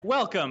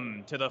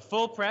Welcome to the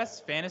Full Press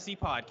Fantasy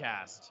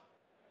Podcast.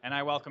 And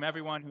I welcome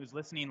everyone who's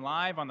listening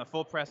live on the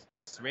Full Press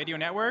Radio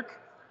Network,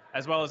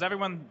 as well as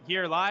everyone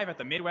here live at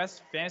the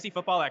Midwest Fantasy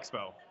Football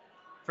Expo.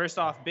 First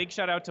off, big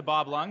shout out to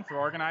Bob Lung for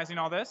organizing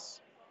all this.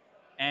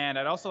 And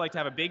I'd also like to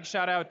have a big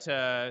shout out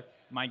to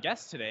my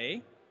guest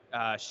today,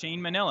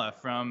 Shane Manila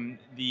from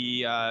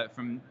the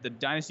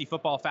Dynasty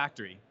Football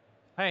Factory.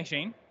 Hi,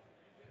 Shane.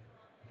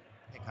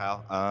 Hey,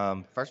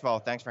 Kyle. First of all,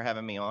 thanks for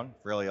having me on.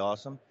 Really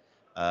awesome.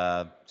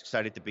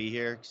 Excited to be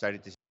here.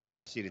 Excited to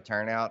see the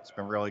turnout. It's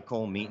been really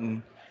cool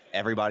meeting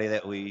everybody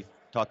that we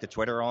talked to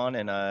Twitter on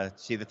and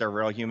see that they're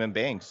real human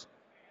beings.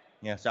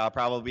 Yeah, so I'll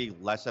probably be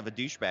less of a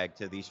douchebag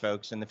to these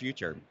folks in the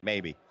future,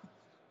 maybe.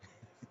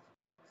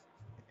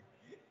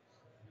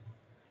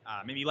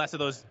 Maybe less of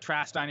those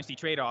trash Dynasty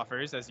trade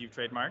offers, as you've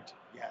trademarked.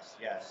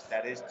 Yes,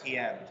 that is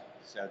TM'd,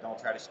 so don't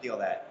try to steal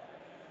that.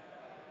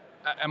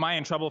 Am I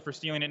in trouble for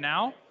stealing it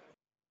now?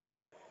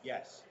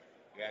 Yes,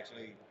 the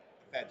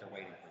feds are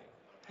waiting for you.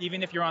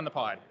 Even if you're on the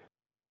pod?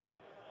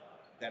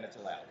 Then it's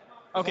allowed.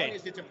 Okay. As long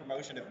as it's a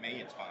promotion of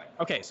me, it's fine.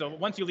 Okay, so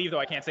once you leave, though,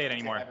 I can't say it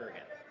anymore. Never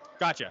again.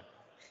 Gotcha.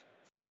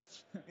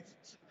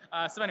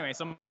 So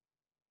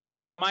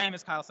my name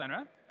is Kyle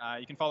Senra.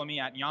 You can follow me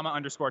at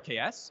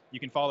Yama_KS. You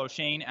can follow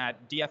Shane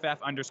at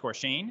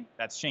DFF_Shane.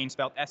 That's Shane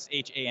spelled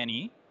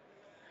S-H-A-N-E.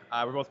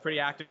 We're both pretty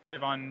active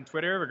on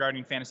Twitter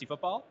regarding fantasy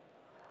football.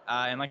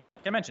 And like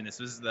I mentioned, this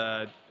was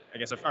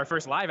our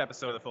first live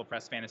episode of the Full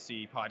Press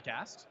Fantasy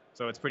Podcast.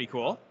 So it's pretty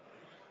cool.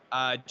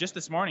 Just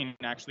this morning,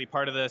 actually,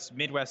 part of this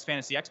Midwest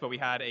Fantasy Expo, we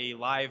had a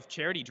live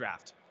charity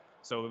draft.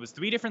 So it was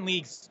 3 different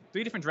leagues,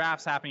 3 different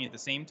drafts happening at the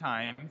same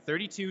time,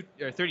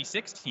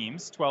 36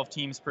 teams, 12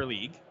 teams per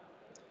league.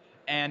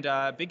 And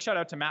big shout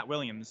out to Matt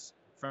Williams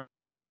from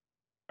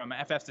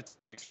FF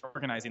Statistics for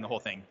organizing the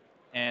whole thing.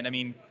 And I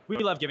mean, we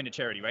love giving to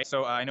charity, right?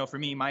 So I know for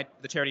me,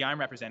 the charity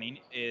I'm representing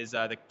is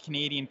the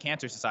Canadian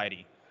Cancer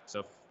Society.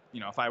 So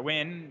if I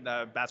win,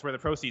 that's where the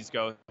proceeds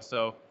go.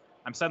 So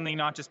I'm suddenly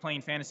not just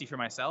playing fantasy for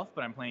myself,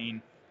 but I'm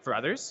playing for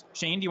others.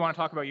 Shane, do you want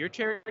to talk about your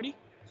charity?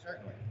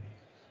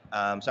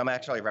 Certainly. So I'm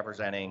actually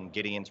representing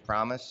Gideon's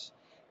Promise.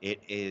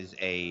 It is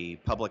a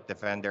public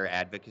defender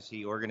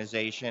advocacy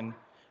organization.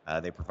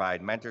 They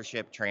provide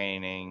mentorship,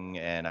 training,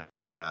 and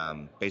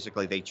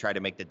basically they try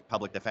to make the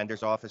public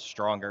defender's office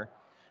stronger.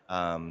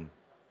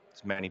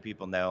 As many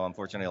people know,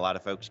 unfortunately, a lot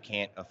of folks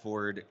can't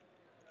afford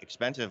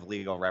expensive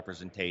legal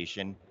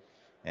representation,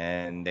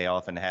 and they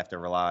often have to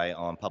rely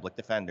on public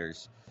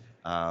defenders.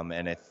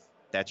 And if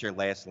that's your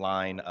last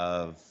line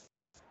of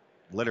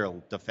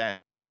literal defense,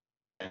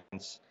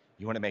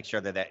 you want to make sure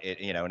that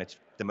and it's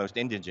the most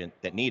indigent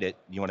that need it.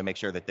 You want to make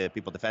sure that the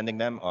people defending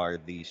them are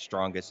the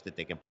strongest that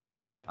they can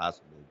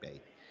possibly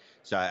be.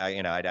 So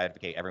I'd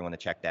advocate everyone to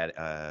check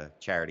that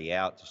charity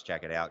out. Just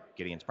check it out,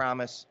 Gideon's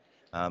Promise.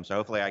 So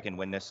hopefully I can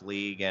win this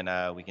league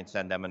and we can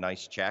send them a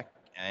nice check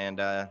and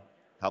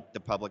help the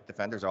public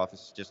defender's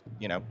office just,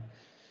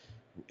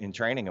 in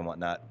training and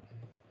whatnot.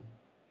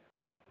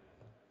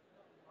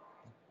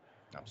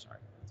 I'm sorry.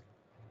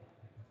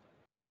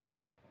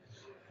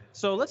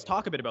 So let's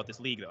talk a bit about this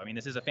league, though. I mean,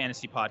 this is a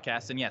fantasy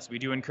podcast, and yes, we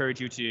do encourage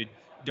you to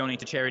donate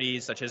to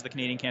charities such as the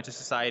Canadian Cancer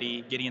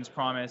Society, Gideon's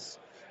Promise.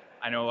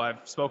 I know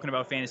I've spoken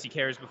about Fantasy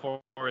Cares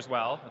before as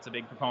well. That's a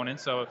big proponent.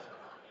 So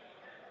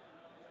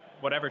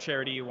whatever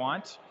charity you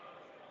want,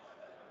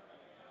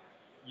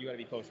 you got to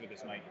be close with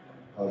this mic.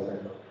 Okay.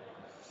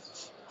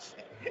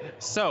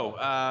 So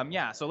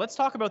let's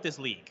talk about this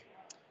league.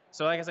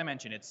 So like as I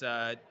mentioned, it's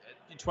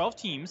 12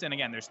 teams, and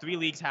again, there's 3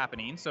 leagues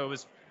happening. So it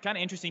was kind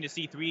of interesting to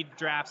see 3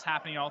 drafts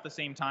happening all at the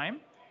same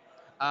time.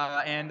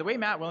 And the way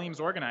Matt Williams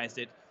organized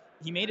it,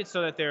 he made it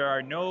so that there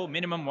are no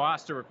minimum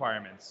roster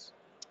requirements.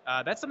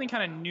 That's something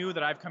kind of new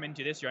that I've come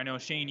into this year. I know,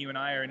 Shane, you and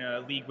I are in a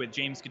league with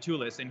James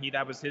Catullus, and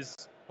that was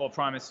his whole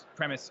premise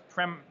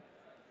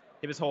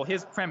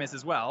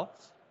as well.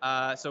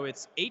 So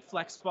it's 8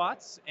 flex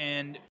spots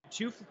and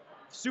 2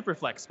 super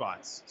flex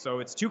spots. So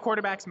it's 2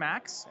 quarterbacks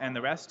max, and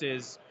the rest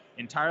is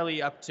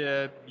entirely up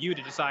to you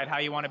to decide how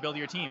you want to build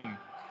your team.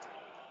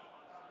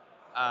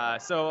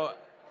 So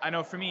I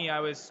know for me, I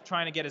was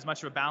trying to get as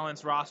much of a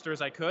balanced roster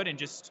as I could and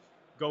just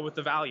go with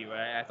the value.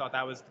 I thought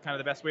that was kind of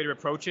the best way to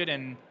approach it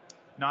and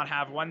not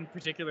have one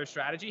particular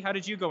strategy. How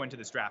did you go into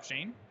this draft,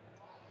 Shane?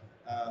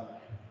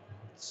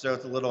 So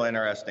it's a little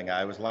interesting.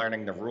 I was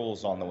learning the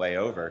rules on the way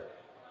over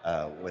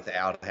with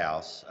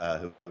Outhouse,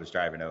 who was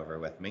driving over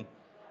with me.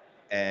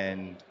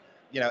 And,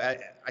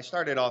 I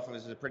started off, it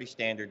was a pretty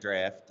standard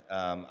draft.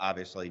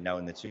 Obviously,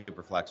 knowing that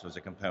Superflex was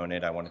a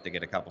component, I wanted to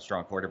get a couple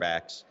strong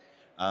quarterbacks.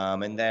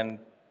 And then,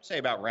 say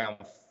about round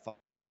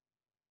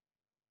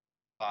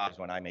 5 is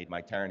when I made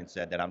my turn and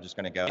said that I'm just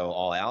going to go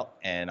all out,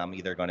 and I'm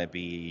either going to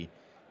be,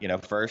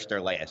 first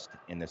or last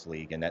in this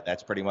league. And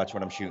that's pretty much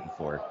what I'm shooting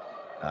for.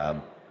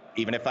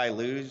 Even if I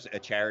lose, a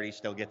charity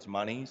still gets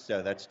money,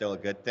 so that's still a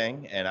good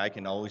thing. And I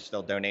can always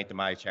still donate to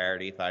my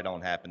charity if I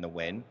don't happen to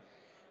win.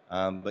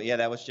 But yeah,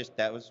 that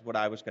was what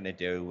I was going to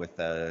do with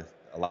a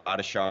lot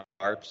of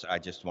sharps. I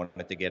just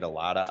wanted to get a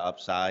lot of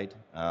upside.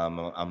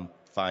 I'm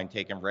fine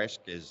taking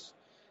risk as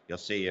you'll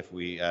see if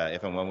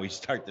and when we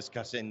start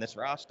discussing this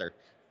roster.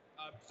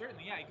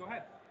 Certainly, yeah. Go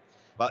ahead.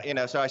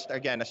 Well, so I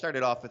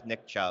started off with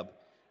Nick Chubb.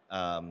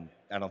 I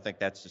don't think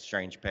that's a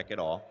strange pick at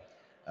all.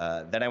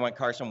 Then I went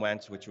Carson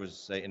Wentz, which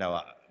was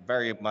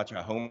very much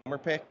a homer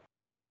pick.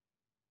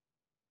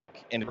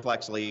 In the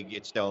flex league,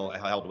 it still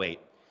held weight.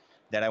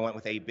 Then I went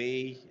with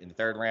AB in the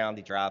third round.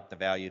 He dropped the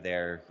value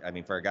there. I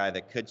mean, for a guy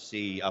that could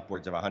see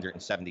upwards of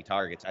 170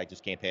 targets, I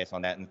just can't pass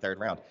on that in the third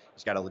round.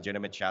 He's got a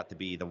legitimate shot to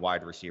be the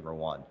wide receiver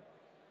one.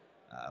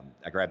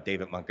 I grabbed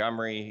David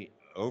Montgomery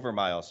over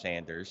Miles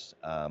Sanders.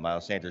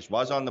 Miles Sanders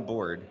was on the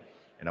board,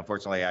 and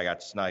unfortunately, I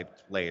got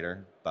sniped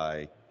later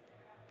by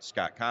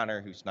Scott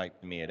Connor, who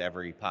sniped me at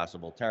every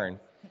possible turn.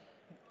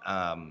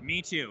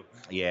 Me too.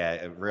 Yeah,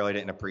 I really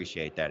didn't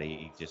appreciate that.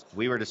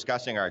 We were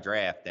discussing our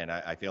draft, and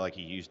I feel like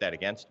he used that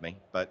against me,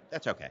 but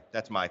that's okay.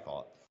 That's my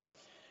fault.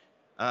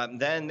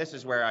 Then this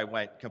is where I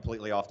went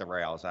completely off the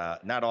rails.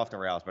 Not off the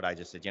rails, but I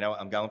just said,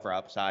 I'm going for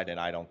upside, and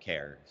I don't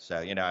care. So,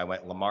 I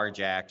went Lamar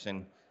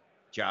Jackson,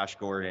 Josh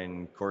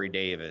Gordon, Corey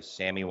Davis,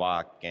 Sammy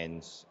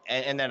Watkins,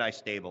 and then I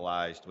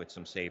stabilized with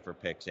some safer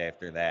picks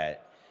after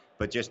that.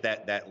 But just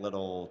that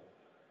little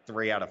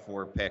 3 out of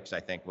 4 picks,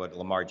 I think, with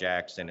Lamar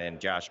Jackson and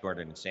Josh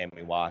Gordon and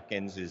Sammy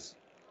Watkins is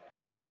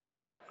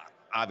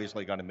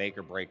obviously going to make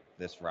or break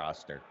this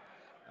roster.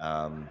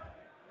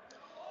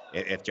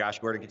 If Josh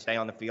Gordon can stay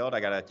on the field, I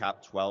got a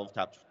top 12,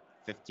 top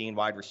 15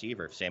 wide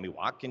receiver. If Sammy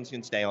Watkins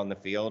can stay on the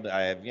field,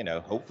 I have,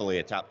 hopefully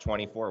a top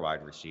 24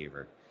 wide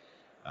receiver.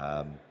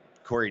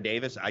 Corey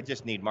Davis, I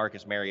just need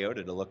Marcus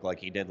Mariota to look like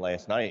he did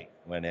last night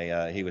when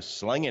he was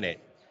slinging it.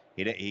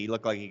 He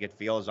looked like he could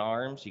feel his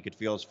arms. He could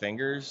feel his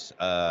fingers.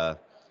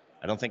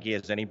 I don't think he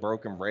has any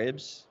broken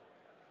ribs.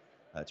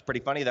 It's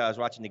pretty funny that I was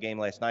watching the game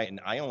last night, and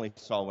I only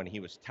saw when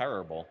he was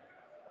terrible.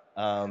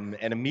 And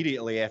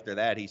immediately after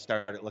that, he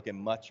started looking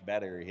much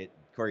better. He hit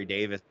Corey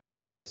Davis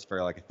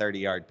for like a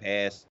 30-yard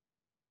pass.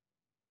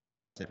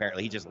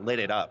 Apparently, he just lit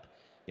it up.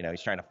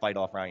 He's trying to fight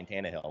off Ryan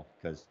Tannehill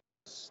because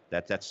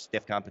that's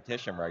stiff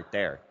competition right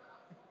there.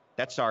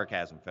 That's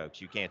sarcasm, folks.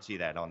 You can't see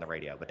that on the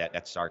radio, but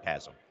that's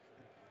sarcasm.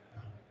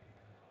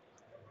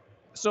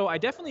 So I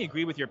definitely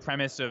agree with your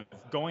premise of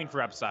going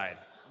for upside.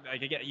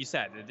 Like again, you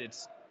said,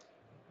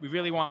 we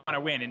really want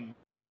to win in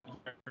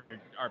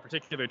our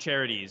particular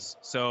charities.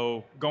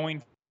 So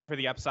going for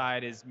the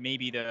upside is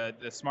maybe the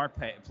smart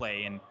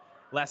play and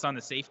less on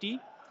the safety.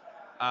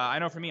 I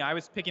know for me, I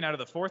was picking out of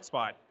the 4th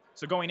spot.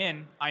 So going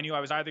in, I knew I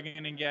was either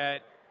going to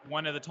get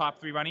one of the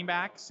top 3 running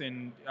backs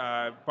in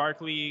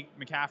Barkley,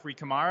 McCaffrey,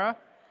 Kamara,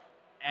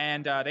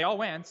 and they all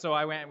went. So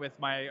I went with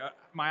my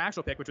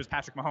actual pick, which was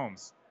Patrick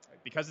Mahomes,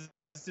 because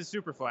this is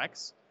super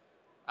flex.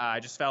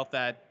 I just felt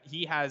that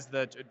he has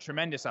the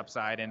tremendous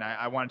upside, and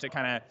I wanted to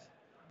kind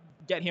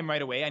of get him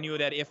right away. I knew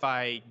that if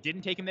I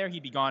didn't take him there,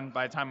 he'd be gone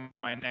by the time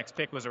my next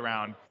pick was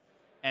around.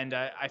 And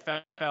I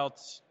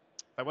felt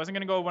if I wasn't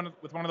going to go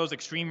with one of those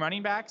extreme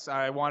running backs,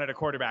 I wanted a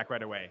quarterback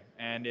right away.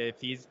 And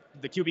if he's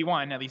the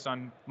QB1, at least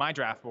on my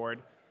draft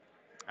board,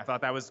 I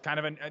thought that was kind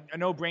of a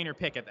no-brainer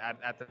pick at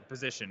the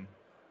position.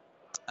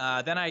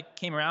 Then I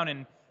came around,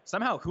 and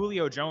somehow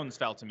Julio Jones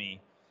fell to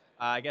me.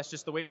 I guess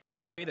just the way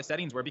the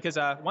settings were, because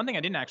one thing I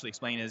didn't actually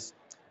explain is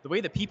the way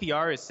the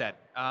PPR is set.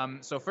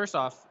 So first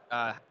off,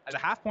 as a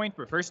half point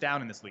per first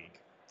down in this league,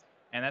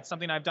 and that's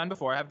something I've done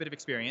before. I have a bit of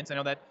experience. I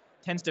know that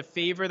tends to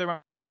favor the run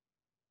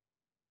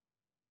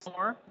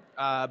more,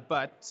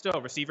 but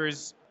still,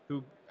 receivers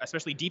who,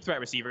 especially deep threat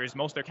receivers,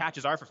 most of their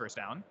catches are for first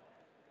down.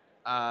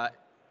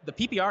 The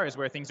PPR is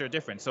where things are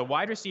different. So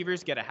wide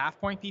receivers get a half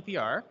point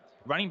PPR,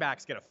 running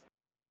backs get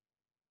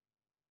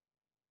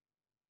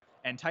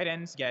and tight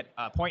ends get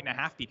a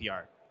 1.5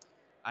 PPR.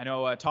 I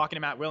know talking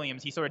to Matt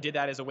Williams, he sort of did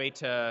that as a way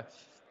to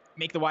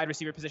make the wide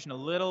receiver position a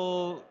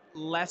little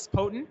less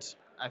potent.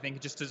 I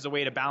think just as a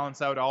way to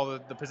balance out all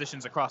the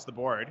positions across the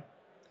board.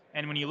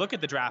 And when you look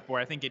at the draft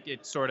board, I think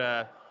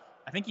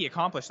I think he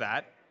accomplished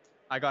that.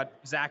 I got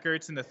Zach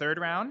Ertz in the 3rd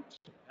round,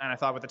 and I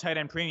thought with the tight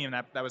end premium,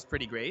 that was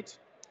pretty great.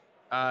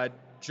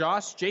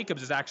 Josh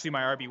Jacobs is actually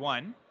my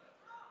RB1.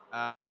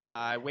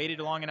 I waited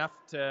long enough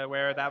to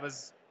where that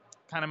was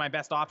kind of my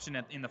best option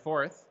in the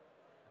 4th.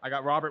 I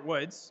got Robert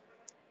Woods,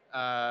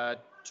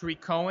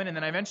 Tariq Cohen, and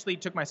then I eventually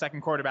took my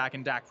second quarterback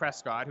in Dak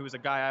Prescott, who was a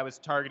guy I was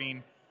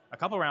targeting a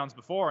couple rounds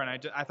before,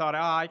 and I thought,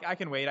 I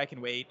can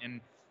wait,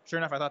 and sure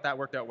enough, I thought that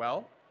worked out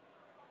well.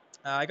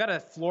 I got a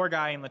floor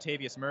guy in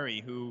Latavius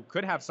Murray who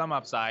could have some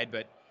upside,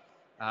 but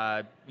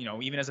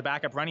even as a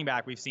backup running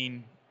back, we've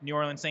seen New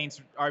Orleans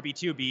Saints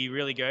RB2 be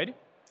really good.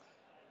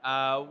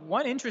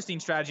 One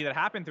interesting strategy that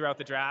happened throughout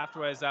the draft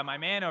was my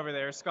man over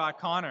there, Scott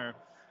Connor,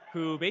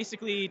 who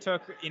basically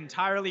took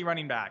entirely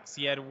running backs.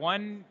 He had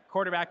 1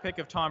 quarterback pick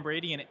of Tom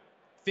Brady and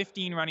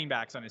 15 running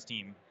backs on his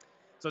team.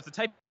 So it's a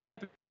type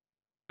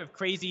of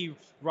crazy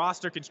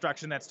roster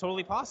construction that's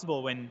totally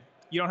possible when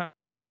you don't have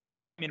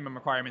minimum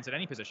requirements at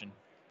any position.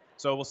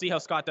 So we'll see how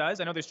Scott does.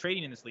 I know there's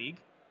trading in this league,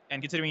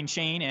 and considering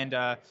Shane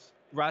and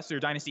Russ or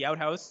Dynasty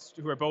Outhouse,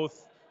 who are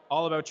both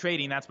all about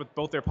trading, that's what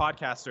both their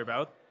podcasts are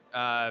about.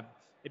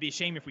 It'd be a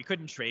shame if we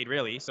couldn't trade,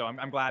 really. So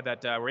I'm glad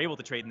that we're able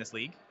to trade in this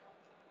league.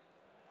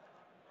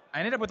 I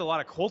ended up with a lot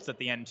of Colts at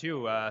the end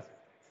too.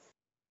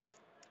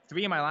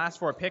 3 of my last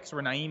 4 picks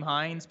were Naeem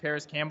Hines,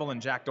 Paris Campbell,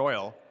 and Jack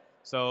Doyle.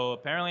 So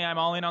apparently I'm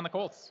all in on the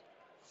Colts,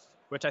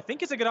 which I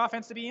think is a good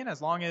offense to be in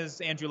as long as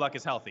Andrew Luck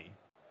is healthy.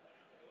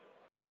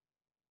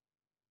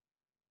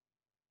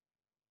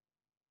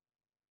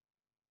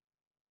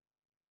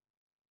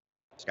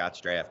 Scott's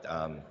draft,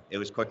 it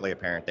was quickly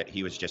apparent that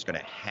he was just going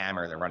to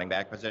hammer the running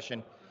back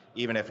position,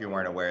 even if you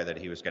weren't aware that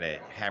he was going to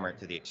hammer it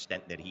to the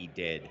extent that he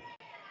did.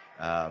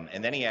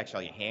 And then he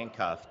actually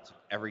handcuffed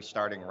every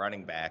starting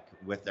running back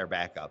with their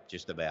backup,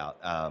 just about.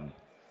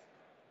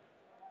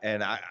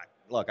 And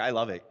look, I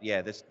love it.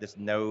 Yeah, this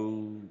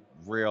no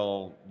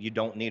real. You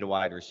don't need a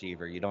wide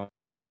receiver. You don't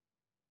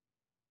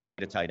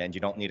need a tight end. You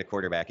don't need a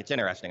quarterback. It's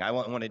interesting. I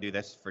won't want to do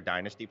this for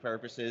dynasty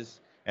purposes,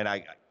 and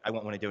I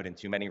won't want to do it in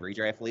too many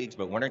redraft leagues.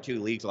 But 1 or 2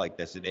 leagues like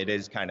this, it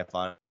is kind of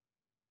fun,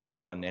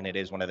 and it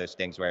is one of those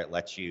things where it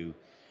lets you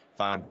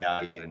find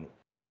value and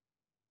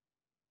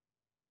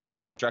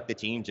construct the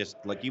team just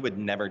like you would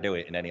never do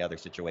it in any other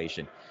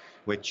situation,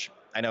 which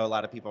I know a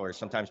lot of people, or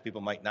sometimes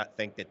people might not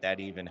think that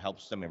even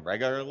helps them in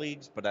regular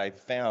leagues, but I've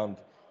found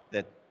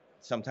that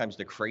sometimes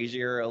the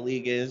crazier a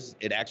league is,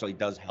 it actually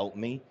does help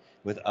me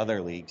with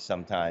other leagues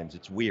sometimes.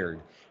 It's weird.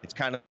 It's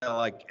kind of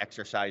like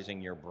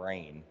exercising your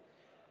brain.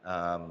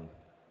 Um,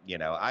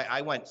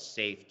 I went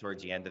safe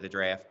towards the end of the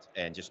draft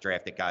and just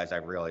drafted guys I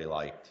really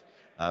liked.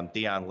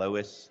 Dion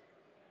Lewis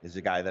is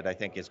a guy that I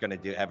think is going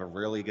to have a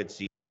really good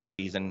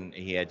season.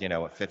 He had,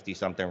 50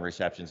 something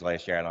receptions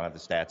last year. I don't have the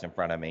stats in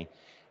front of me.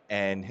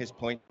 And his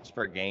points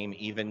per game,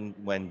 even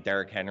when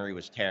Derrick Henry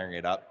was tearing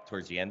it up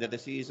towards the end of the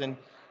season,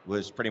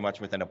 was pretty much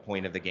within a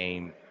point of the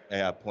game,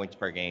 points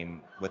per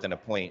game within a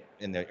point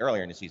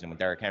earlier in the season when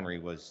Derrick Henry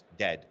was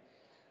dead.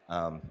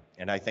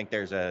 And I think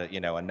there's a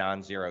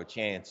non-zero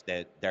chance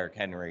that Derrick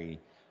Henry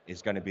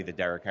is going to be the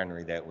Derrick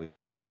Henry that we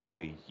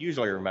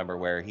usually remember,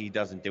 where he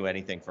doesn't do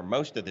anything for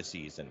most of the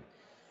season.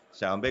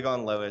 So I'm big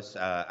on Lewis.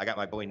 I got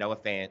my boy Noah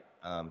Fant.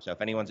 So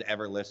if anyone's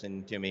ever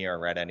listened to me or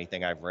read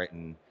anything I've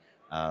written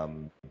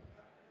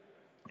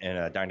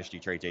in Dynasty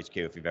Trades HQ,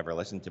 if you've ever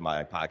listened to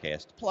my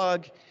podcast,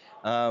 plug.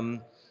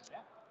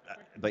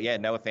 But yeah,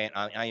 Noah Fant,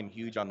 I am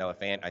huge on Noah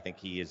Fant. I think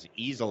he is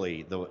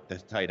easily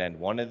the tight end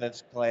 1 of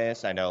this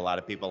class. I know a lot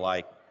of people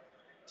like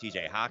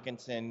TJ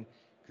Hawkinson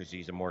because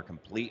he's a more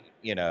complete,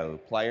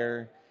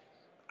 player.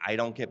 I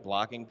don't get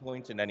blocking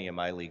points in any of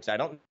my leagues. I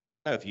don't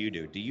know if you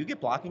do. Do you get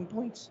blocking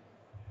points?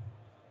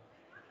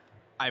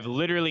 I've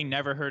literally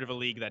never heard of a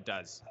league that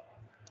does.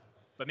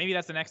 But maybe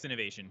that's the next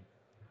innovation.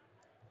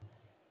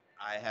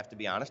 I have to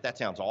be honest, that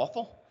sounds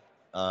awful.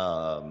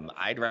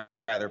 I'd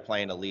rather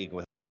play in a league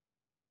with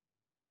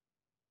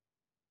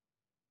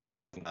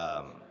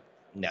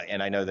no,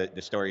 and I know that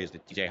the story is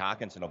that TJ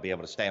Hawkinson will be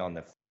able to stay on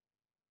the,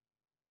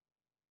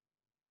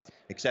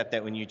 except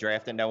that when you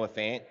draft a Noah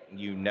Fant,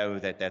 you know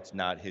that that's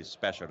not his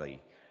specialty.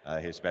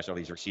 His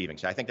specialty is receiving.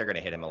 So I think they're going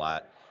to hit him a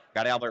lot.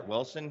 Got Albert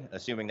Wilson,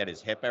 assuming that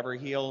his hip ever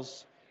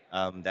heals.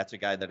 That's a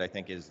guy that I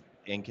think is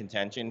in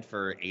contention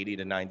for 80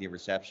 to 90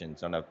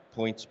 receptions on a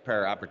points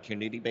per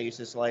opportunity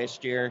basis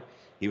last year.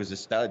 He was a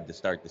stud to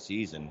start the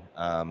season.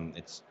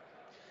 It's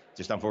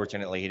just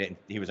unfortunately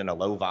he was in a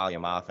low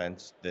volume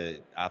offense,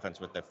 the offense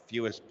with the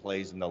fewest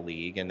plays in the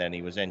league, and then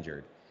he was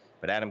injured.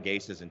 But Adam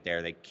Gase isn't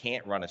there. They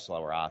can't run a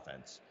slower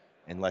offense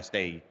unless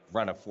they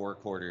run a 4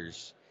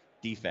 quarters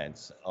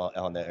defense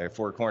on the or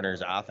 4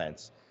 corners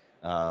offense.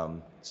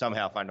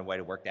 Somehow find a way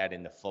to work that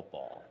into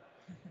football.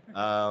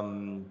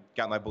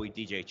 Got my boy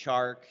DJ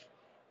Chark,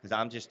 because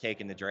I'm just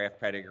taking the draft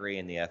pedigree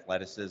and the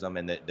athleticism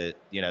and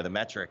the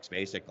metrics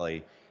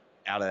basically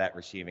out of that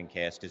receiving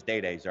cast, because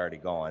Day-Day's already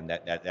gone.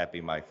 That'd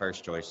be my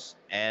first choice.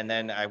 And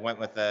then I went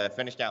with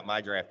finished out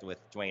my draft with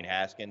Dwayne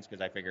Haskins,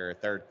 because I figure a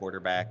third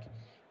quarterback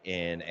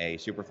in a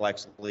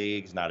superflex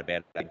league is not a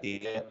bad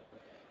idea.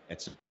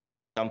 At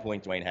some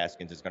point, Dwayne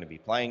Haskins is going to be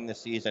playing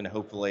this season.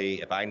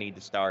 Hopefully, if I need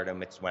to start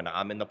him, it's when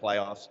I'm in the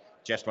playoffs,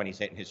 just when he's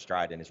hitting his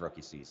stride in his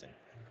rookie season.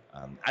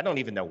 I don't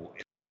even know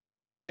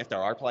if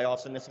there are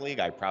playoffs in this league.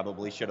 I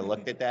probably should have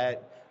looked at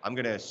that. I'm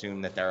going to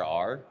assume that there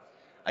are.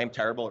 I am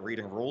terrible at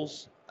reading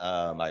rules.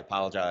 I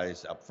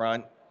apologize up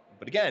front.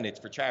 But again, it's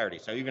for charity.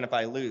 So even if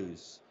I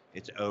lose,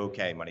 it's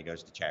okay. Money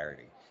goes to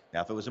charity.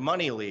 Now, if it was a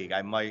money league,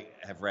 I might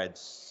have read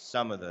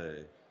some of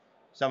the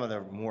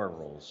more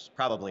rules.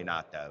 Probably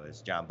not, though,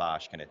 as John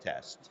Bosch can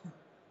attest.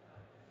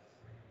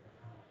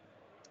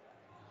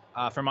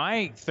 For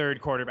my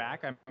third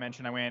quarterback, I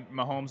mentioned I went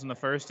Mahomes in the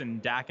first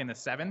and Dak in the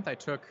 7th. I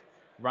took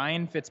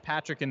Ryan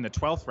Fitzpatrick in the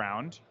 12th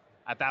round.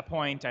 At that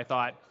point, I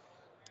thought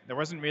there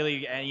wasn't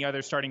really any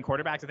other starting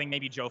quarterbacks. I think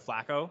maybe Joe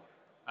Flacco.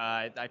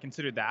 I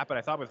considered that, but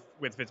I thought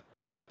with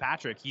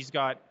Fitzpatrick, he's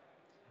got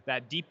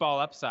that deep ball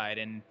upside.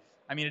 And,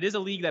 I mean, it is a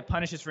league that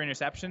punishes for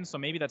interceptions, so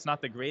maybe that's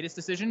not the greatest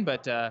decision,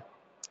 but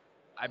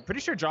I'm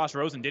pretty sure Josh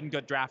Rosen didn't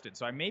get drafted,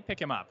 so I may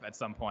pick him up at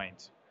some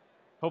point.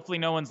 Hopefully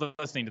no one's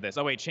listening to this.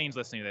 Oh, wait, Shane's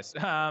listening to this.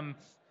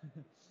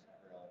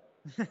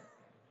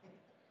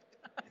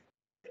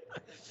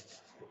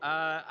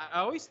 I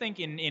always think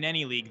in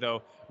any league,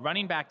 though,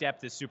 running back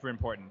depth is super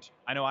important.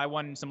 I know I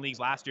won some leagues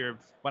last year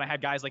when I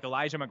had guys like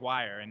Elijah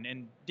McGuire,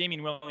 and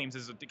Damian Williams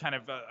is kind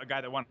of a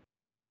guy that won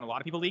a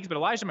lot of people leagues, but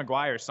Elijah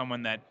McGuire is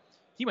someone that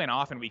he went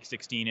off in week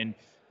 16, and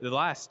the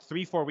last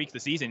 3-4 weeks of the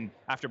season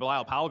after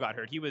Bilal Powell got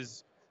hurt, he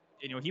was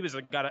he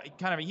had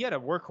a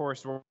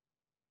workhorse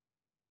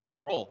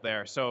role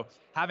there. So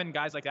having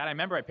guys like that, I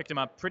remember I picked him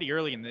up pretty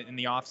early in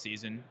the off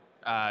season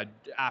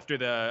after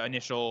the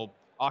initial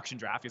auction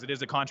draft because it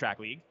is a contract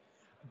league.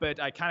 But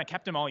I kind of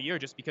kept him all year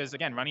just because,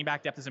 again, running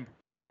back depth is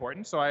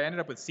important. So I ended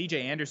up with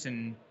C.J.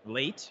 Anderson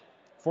late,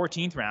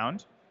 14th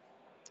round.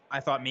 I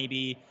thought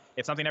maybe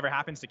if something ever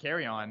happens to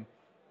carry on,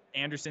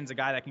 Anderson's a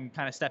guy that can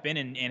kind of step in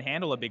and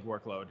handle a big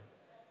workload.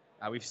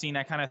 We've seen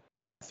that kind of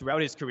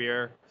throughout his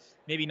career,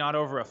 maybe not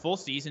over a full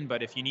season,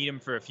 but if you need him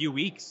for a few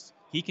weeks,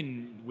 he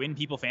can win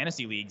people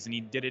fantasy leagues. And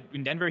he did it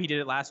in Denver. He did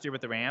it last year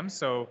with the Rams.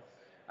 So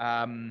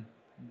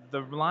the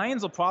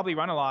Lions will probably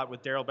run a lot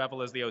with Darrell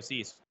Bevell as the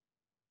OC.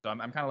 So I'm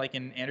kind of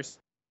liking Anderson.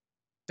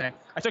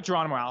 I took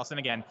Geronimo Allison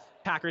again.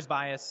 Packers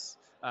bias.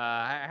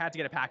 I had to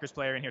get a Packers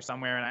player in here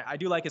somewhere, and I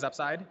do like his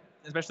upside,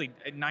 especially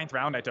in 9th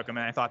round I took him,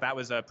 and I thought that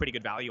was a pretty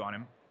good value on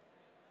him.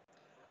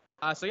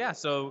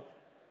 So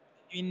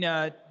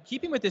in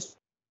keeping with this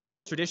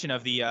tradition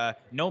of the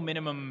no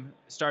minimum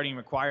starting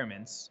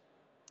requirements,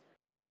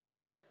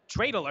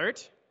 trade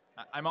alert.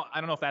 I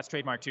don't know if that's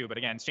trademark too, but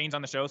again, Shane's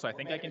on the show, so I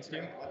think I can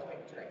steer.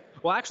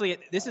 Well, actually,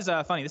 this is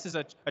funny. This is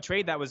a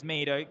trade that was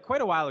made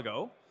quite a while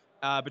ago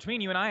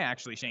between you and I,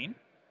 actually, Shane.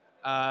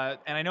 And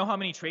I know how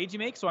many trades you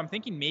make, so I'm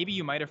thinking maybe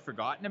you might have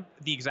forgotten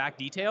the exact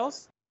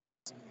details.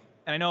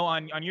 And I know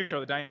on your show,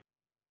 the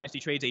Dynasty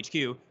Trades HQ,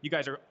 you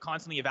guys are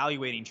constantly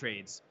evaluating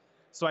trades.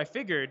 So I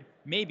figured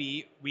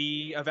maybe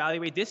we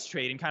evaluate this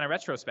trade in kind of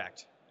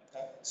retrospect.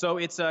 So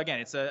it's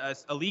it's a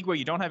league where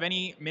you don't have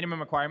any minimum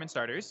requirement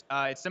starters.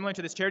 It's similar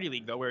to this charity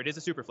league though, where it is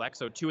a super flex.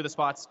 So 2 of the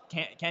spots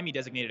can be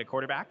designated a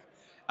quarterback.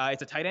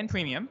 It's a tight end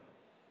premium,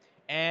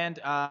 and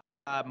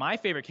my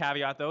favorite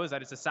caveat though is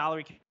that it's a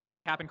salary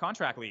cap and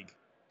contract league.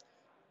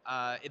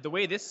 The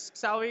way this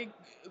salary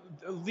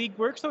league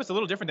works though, it's a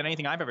little different than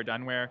anything I've ever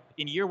done. Where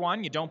in year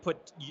 1 you don't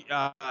put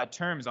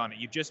terms on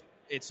it.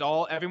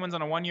 Everyone's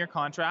on a 1-year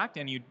contract,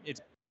 and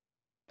it's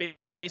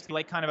basically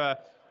like kind of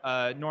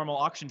a normal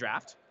auction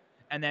draft.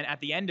 And then at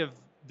the end of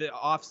the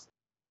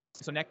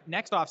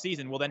next off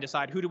season, we'll then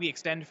decide who do we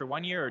extend for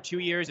 1 year or 2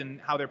 years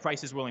and how their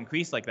prices will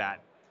increase like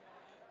that.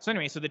 So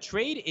anyway, so the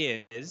trade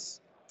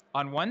is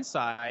on one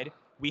side,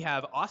 we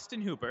have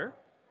Austin Hooper,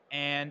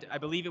 and I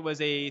believe it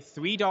was a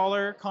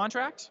 $3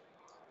 contract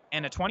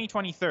and a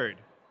 2023rd.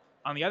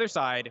 On the other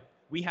side,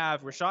 we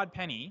have Rashad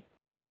Penny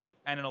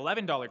and an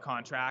 $11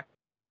 contract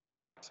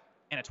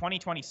and a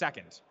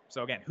 2022nd.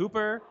 So again,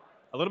 Hooper,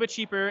 a little bit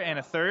cheaper and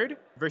a third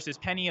versus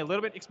Penny, a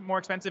little bit more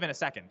expensive and a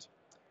second.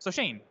 So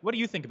Shane, what do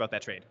you think about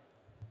that trade?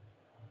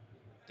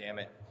 Damn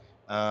it.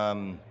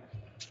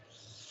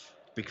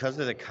 Because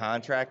of the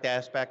contract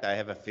aspect, I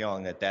have a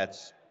feeling that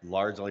that's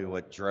largely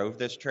what drove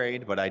this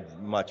trade, but I'd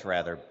much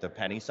rather the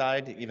Penny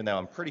side, even though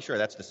I'm pretty sure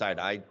that's the side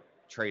I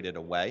traded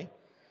away.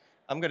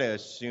 I'm going to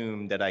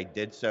assume that I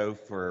did so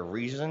for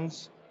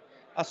reasons.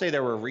 I'll say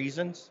there were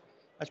reasons.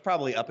 I was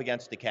probably up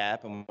against the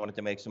cap and wanted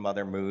to make some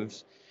other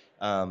moves.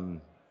 So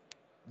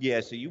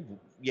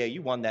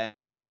you won that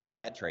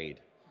trade.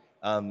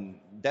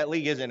 That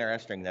league is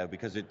interesting though,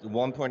 because at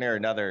one point or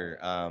another,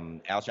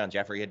 Alshon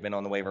Jeffrey had been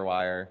on the waiver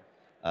wire.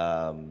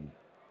 I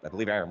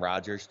believe Aaron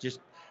Rodgers,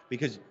 just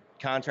because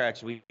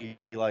contracts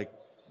a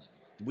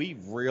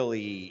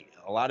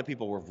lot of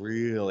people were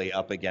really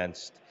up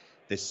against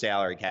this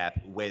salary cap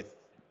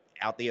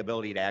without the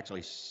ability to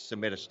actually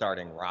submit a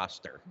starting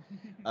roster.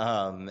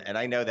 And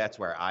I know that's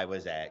where I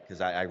was at,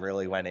 because I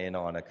really went in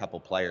on a couple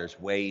players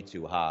way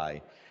too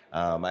high.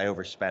 I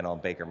overspent on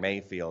Baker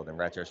Mayfield. In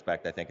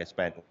retrospect, I think I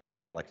spent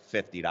like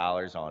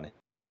 $50 on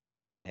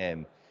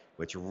him,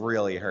 which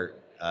really hurt.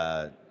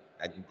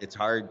 It's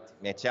hard.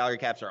 Man, salary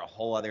caps are a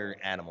whole other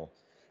animal.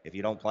 If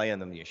you don't play in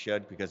them, you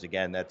should, because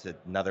again, that's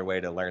another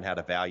way to learn how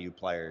to value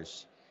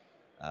players.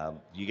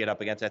 You get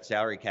up against that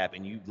salary cap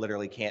and you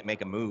literally can't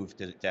make a move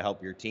to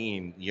help your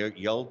team.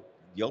 You'll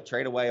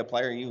trade away a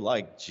player you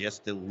like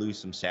just to lose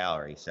some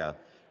salary. So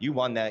you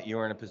won that. You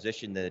were in a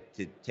position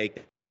to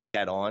take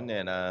that on,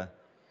 and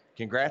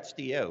congrats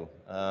to you.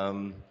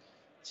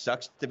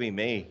 Sucks to be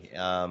me.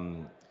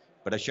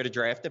 But I should have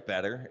drafted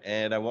better,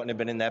 and I wouldn't have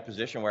been in that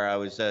position where I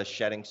was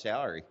shedding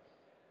salary.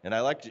 And I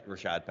liked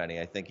Rashad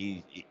Penny. I think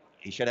he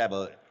should have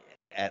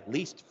at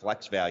least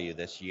flex value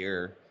this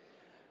year.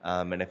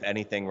 And if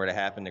anything were to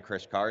happen to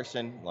Chris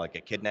Carson, like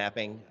a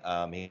kidnapping,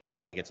 he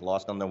gets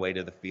lost on the way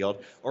to the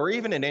field, or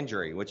even an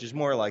injury, which is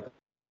more likely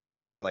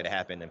to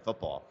happen in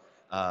football,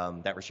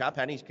 that Rashad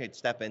Penny could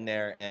step in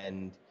there.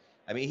 And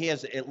I mean, he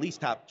has at least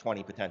top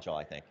 20 potential,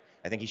 I think.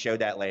 I think he showed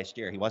that last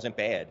year. He wasn't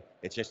bad.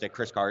 It's just that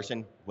Chris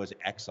Carson was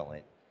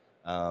excellent.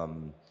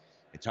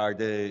 It's hard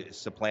to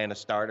supplant a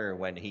starter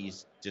when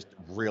he's just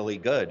really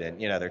good.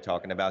 And, they're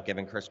talking about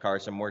giving Chris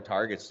Carson more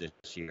targets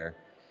this year,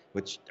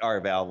 which are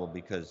available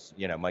because,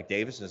 Mike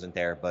Davis isn't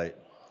there.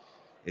 But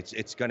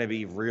it's going to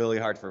be really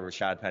hard for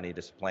Rashad Penny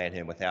to supplant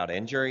him without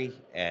injury,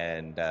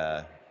 and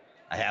I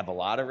have a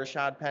lot of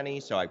Rashad Penny,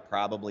 so I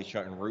probably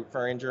shouldn't root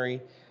for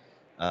injury.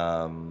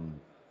 Um,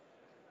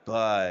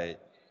 but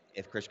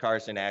if Chris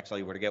Carson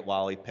actually were to get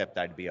Wally pipped,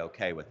 I'd be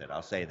okay with it.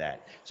 I'll say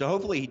that. So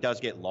hopefully he does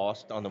get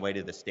lost on the way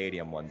to the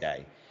stadium one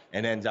day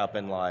and ends up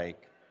in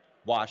like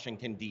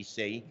Washington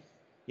D.C.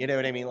 You know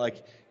what I mean?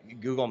 Like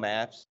Google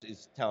Maps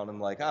is telling him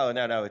like, oh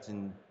no, it's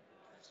in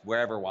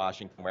wherever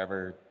Washington,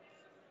 wherever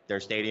their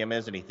stadium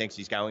is, and he thinks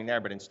he's going there,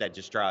 but instead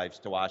just drives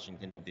to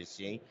Washington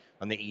D.C.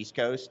 on the East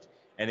Coast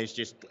and is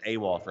just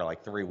AWOL for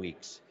like 3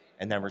 weeks,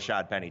 and then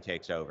Rashad Penny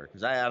takes over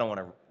because I don't want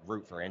to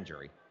root for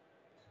injury.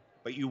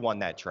 But you won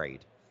that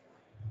trade.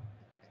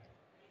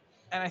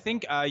 And I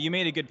think you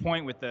made a good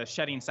point with the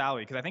shedding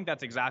salary, because I think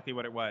that's exactly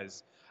what it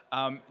was.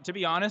 To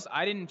be honest,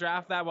 I didn't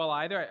draft that well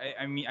either.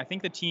 I mean, I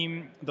think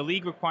the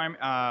league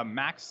requirement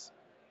max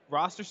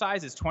roster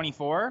size is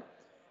 24.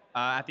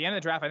 At the end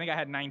of the draft, I think I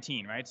had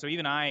 19, right? So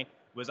even I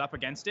was up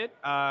against it.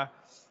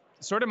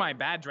 Sort of my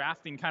bad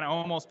drafting kind of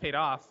almost paid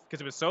off because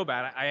it was so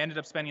bad. I ended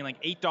up spending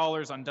like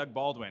 $8 on Doug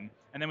Baldwin,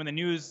 and then when the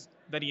news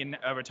that he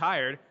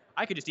retired,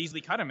 I could just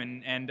easily cut him.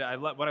 And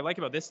what I like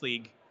about this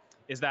league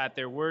is that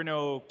there were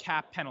no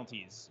cap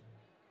penalties,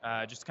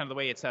 just kind of the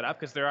way it's set up.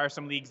 Because there are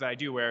some leagues that I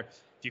do where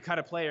if you cut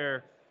a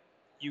player,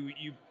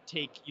 you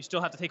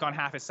still have to take on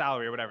half his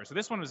salary or whatever. So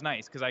this one was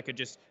nice because I could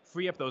just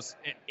free up those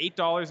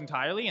 $8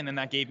 entirely, and then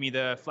that gave me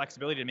the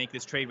flexibility to make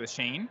this trade with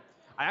Shane.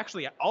 I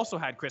actually also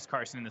had Chris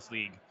Carson in this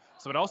league,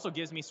 so it also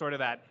gives me sort of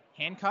that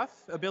handcuff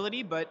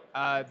ability. But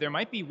there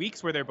might be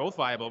weeks where they're both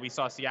viable. We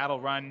saw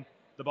Seattle run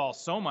the ball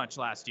so much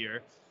last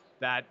year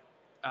that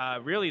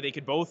really they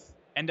could both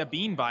end up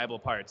being viable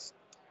parts.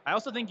 I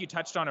also think you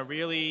touched on a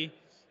really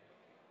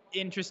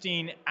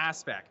interesting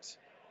aspect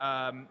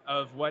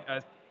of what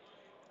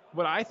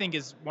I think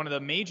is one of the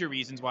major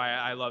reasons why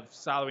I love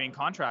salary and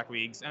contract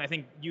leagues, and I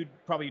think you'd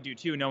probably do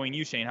too, knowing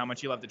you, Shane, how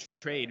much you love to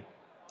trade.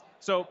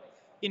 So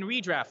in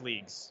redraft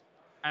leagues,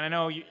 and I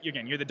know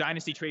you're the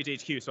Dynasty Trades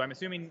HQ, so I'm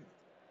assuming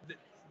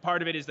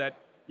part of it is that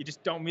you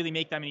just don't really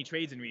make that many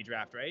trades in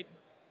redraft, right?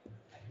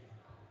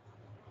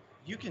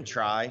 You can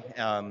try,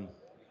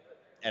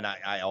 and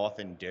I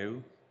often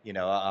do. You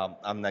know,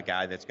 I'm the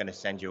guy that's going to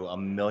send you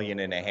 1.5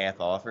 million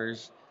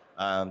offers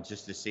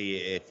just to see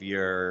if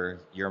you're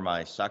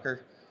my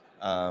sucker,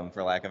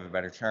 for lack of a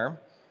better term.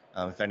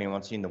 If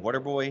anyone's seen The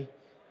Waterboy,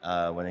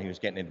 when he was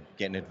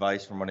getting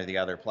advice from one of the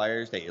other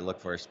players, that you look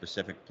for a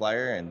specific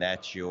player, and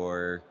that's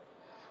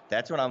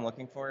what I'm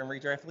looking for in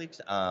redraft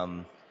leagues.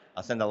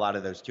 I'll send a lot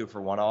of those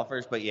 2-for-1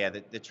 offers, but yeah,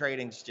 the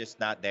trading's just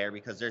not there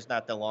because there's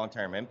not the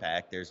long-term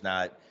impact. There's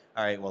not,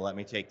 all right, well, let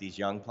me take these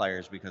young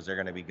players because they're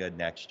going to be good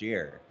next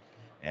year.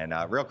 And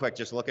real quick,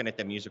 just looking at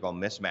the musical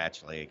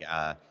mismatch league,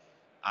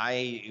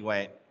 I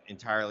went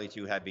entirely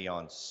too heavy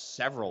on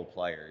several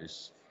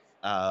players.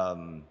 I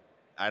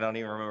don't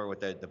even remember what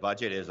the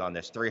budget is on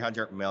this.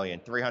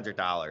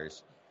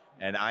 $300.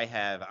 And I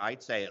have,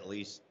 I'd say, at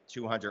least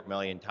 200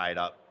 million tied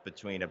up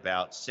between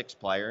about 6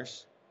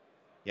 players.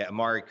 Yeah,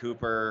 Amari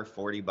Cooper,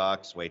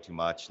 $40, way too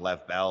much.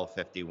 Lev Bell,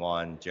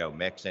 51. Joe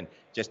Mixon,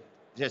 just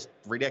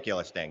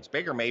ridiculous things.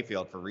 Baker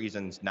Mayfield, for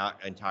reasons not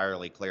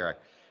entirely clear,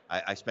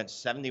 I spent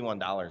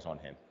 $71 on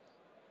him.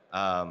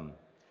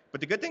 But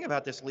the good thing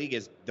about this league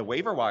is the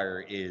waiver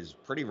wire is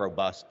pretty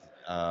robust.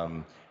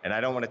 And I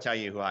don't want to tell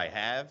you who I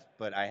have,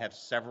 but I have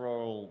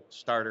several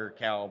starter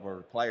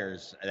caliber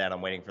players that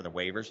I'm waiting for the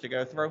waivers to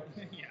go through.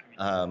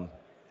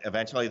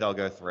 Eventually they'll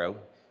go through.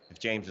 If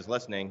James is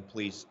listening,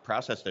 please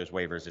process those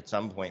waivers at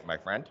some point, my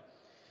friend.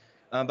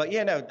 But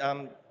yeah,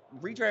 no,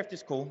 redraft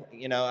is cool.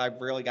 You know, I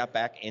really got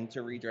back into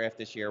redraft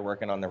this year,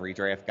 working on the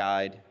redraft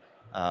guide,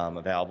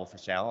 available for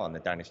sale on the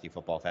Dynasty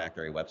Football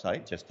Factory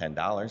website, just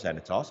 $10, and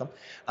it's awesome.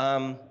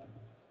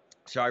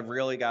 So I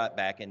really got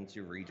back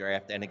into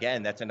redraft, and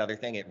again, that's another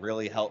thing. It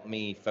really helped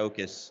me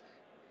focus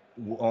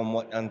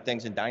on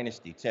things in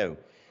Dynasty too,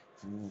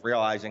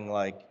 realizing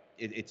like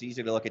it's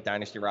easy to look at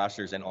Dynasty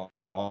rosters and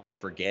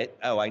forget,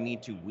 oh, I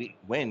need to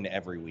win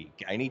every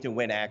week. I need to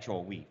win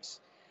actual weeks.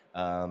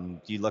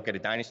 You look at a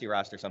Dynasty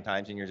roster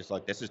sometimes and you're just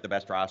like, this is the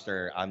best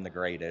roster. I'm the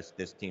greatest.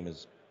 This team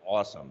is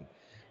awesome.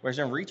 Whereas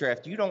in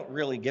redraft, you don't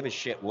really give a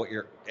shit what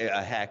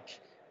a heck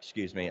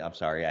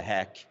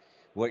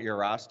what your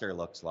roster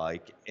looks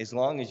like. As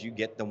long as you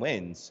get the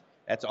wins,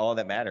 that's all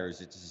that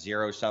matters. It's a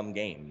zero-sum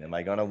game. Am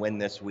I going to win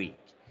this week?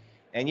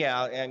 And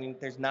yeah, I mean,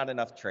 there's not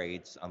enough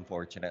trades,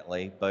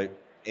 unfortunately, but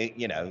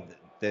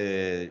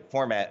the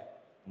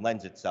format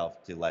lends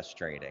itself to less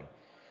trading.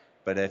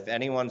 But if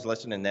anyone's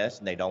listening to this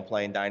and they don't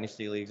play in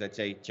Dynasty Leagues, I'd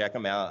say check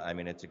them out. I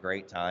mean, it's a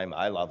great time.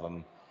 I love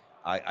them.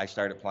 I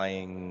started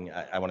playing,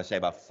 I want to say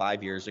about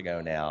 5 years ago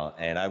now,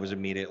 and I was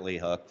immediately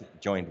hooked.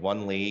 Joined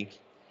one league.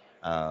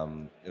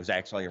 It was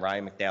actually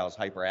Ryan McDowell's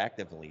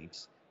Hyperactive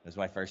Leagues. It was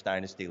my first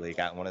Dynasty League.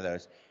 Got one of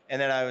those.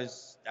 And then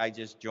I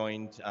just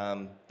joined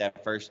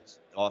that first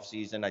off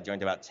season. I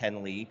joined about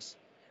 10 leagues.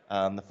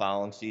 The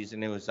following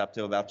season, it was up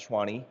to about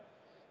 20.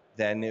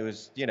 Then it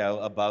was,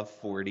 above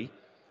 40.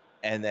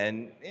 And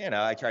then,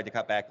 I tried to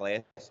cut back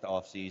last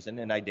off season,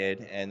 and I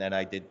did. And then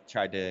I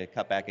tried to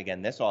cut back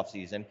again this off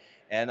season,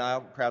 and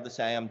I'm proud to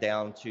say I'm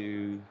down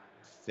to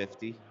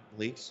 50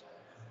 leagues.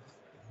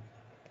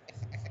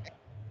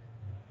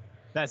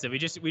 That's it. We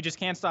just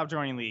can't stop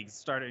joining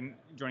leagues,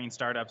 joining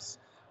startups.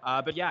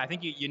 But yeah, I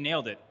think you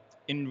nailed it.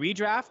 In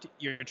redraft,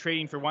 you're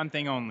trading for one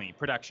thing only: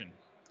 production.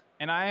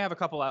 And I have a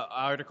couple of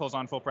articles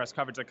on Full Press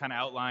Coverage that kind of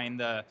outline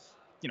the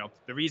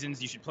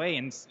reasons you should play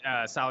in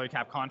salary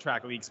cap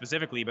contract league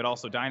specifically, but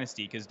also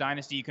Dynasty, because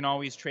Dynasty you can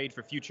always trade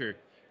for future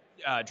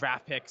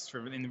draft picks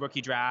in the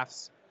rookie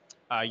drafts,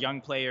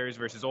 young players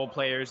versus old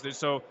players.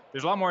 There's a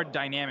lot more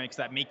dynamics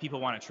that make people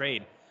want to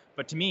trade.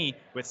 But to me,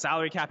 with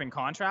salary cap and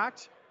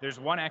contract, there's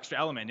one extra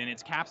element, and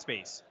it's cap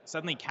space.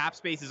 Suddenly, cap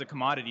space is a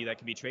commodity that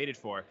can be traded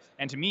for.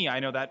 And to me, I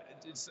know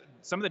that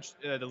some of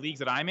the leagues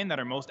that I'm in that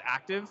are most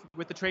active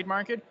with the trade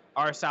market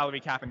are salary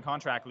cap and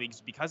contract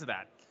leagues because of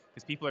that.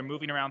 Because people are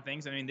moving around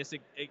things. I mean, this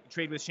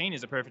trade with Shane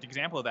is a perfect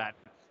example of that.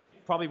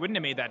 Probably wouldn't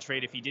have made that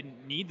trade if he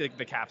didn't need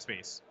the cap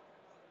space.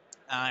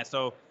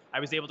 So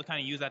I was able to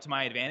kind of use that to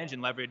my advantage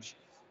and leverage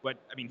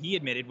he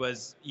admitted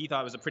was he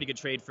thought was a pretty good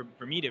trade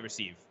for me to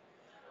receive.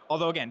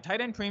 Although, again,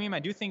 tight end premium, I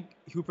do think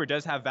Hooper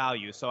does have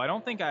value. So I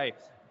don't think I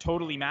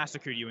totally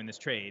massacred you in this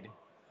trade.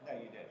 No, you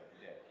did. You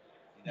did.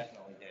 You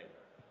definitely did.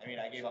 I mean,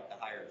 I gave up the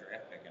higher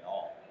draft pick and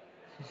all.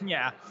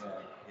 Yeah.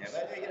 Yeah,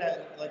 but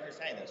like you're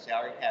saying, those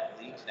salary cap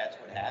leagues, that's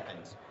what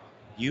happens.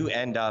 You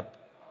end up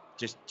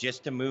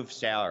just to move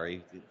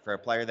salary for a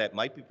player that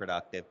might be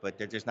productive, but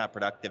they're just not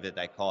productive at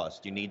that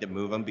cost. You need to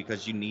move them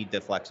because you need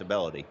the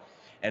flexibility.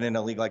 And in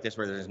a league like this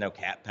where there's no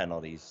cap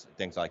penalties,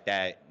 things like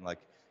that, like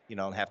you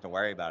don't have to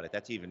worry about it.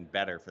 That's even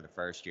better for the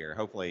first year.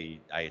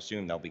 Hopefully, I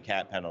assume there'll be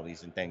cap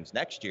penalties and things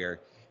next year,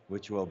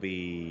 which will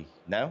be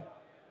no,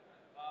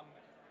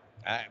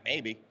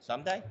 maybe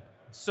someday.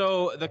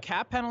 So the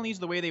cap penalties,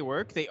 the way they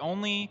work, you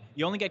only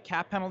get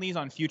cap penalties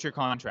on future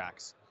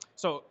contracts.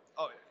 So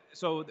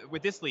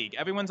with this league,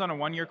 everyone's on a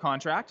 1-year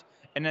contract,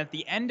 and at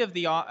the end of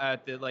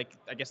at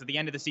the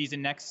end of the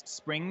season next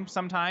spring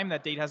sometime,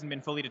 that date hasn't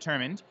been fully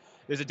determined.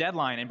 There's a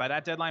deadline, and by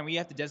that deadline, we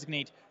have to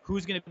designate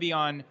who's going to be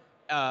on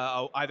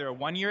either a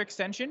 1-year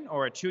extension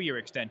or a 2-year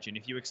extension.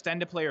 If you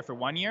extend a player for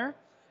 1 year,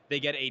 they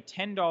get a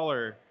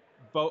 $10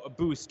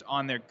 boost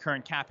on their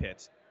current cap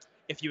hit.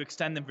 If you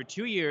extend them for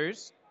 2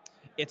 years,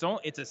 it's a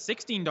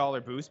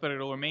 $16 boost, but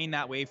it'll remain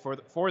that way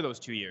for those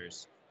 2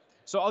 years.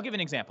 So I'll give an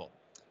example.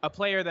 A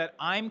player that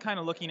I'm kind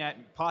of looking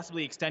at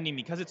possibly extending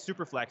because it's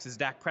Superflex is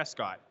Dak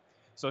Prescott.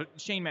 So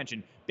Shane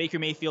mentioned Baker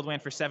Mayfield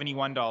went for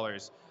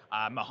 $71.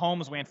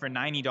 Mahomes went for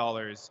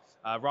 $90.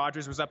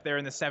 Rodgers was up there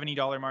in the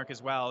 $70 mark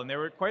as well. And there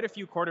were quite a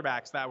few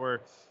quarterbacks that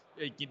were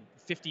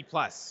 50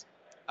 plus.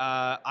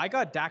 I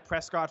got Dak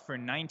Prescott for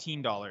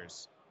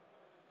 $19.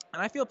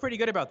 And I feel pretty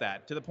good about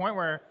that, to the point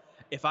where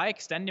if I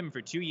extend him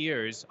for 2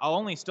 years, I'll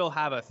only still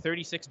have a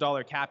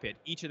 $36 cap hit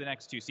each of the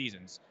next 2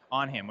 seasons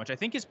on him, which I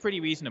think is pretty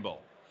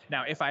reasonable.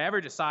 Now, if I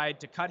ever decide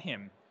to cut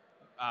him,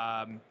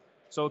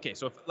 so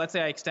if let's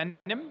say I extend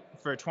him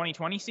for a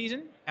 2020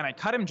 season and I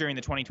cut him during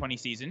the 2020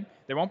 season,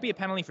 there won't be a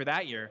penalty for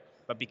that year,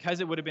 but because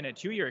it would have been a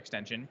 2-year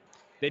extension,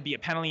 there'd be a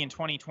penalty in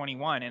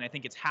 2021, and I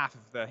think it's half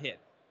of the hit.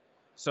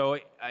 So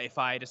if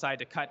I decide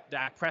to cut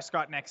Dak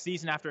Prescott next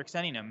season after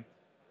extending him,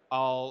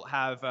 I'll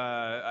have,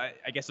 I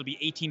guess it'll be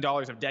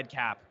 $18 of dead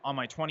cap on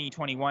my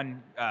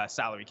 2021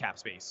 salary cap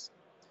space.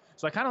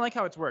 So I kind of like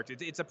how it's worked.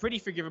 It's a pretty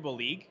forgivable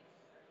league.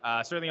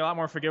 Certainly a lot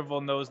more forgivable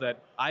than those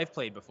that I've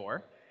played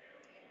before.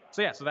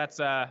 So yeah, so that's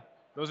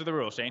those are the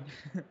rules, Shane.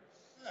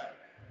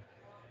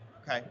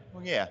 Okay.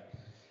 Well, yeah.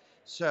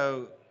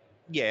 So,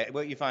 yeah,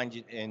 what you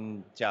find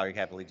in salary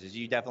cap leagues is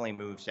you definitely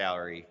move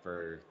salary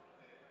for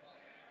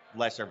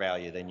lesser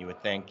value than you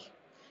would think.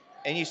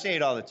 And you see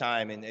it all the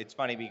time, and it's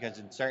funny because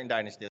in certain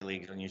dynasty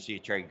leagues, when you see a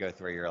trade go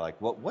through, you're like,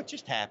 what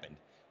just happened?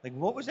 Like,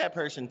 what was that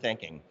person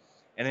thinking?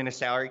 And in a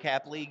salary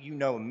cap league, you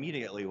know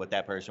immediately what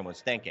that person was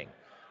thinking.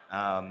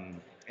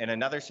 In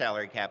another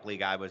salary cap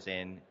league I was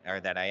in, or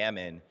that I am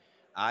in,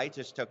 I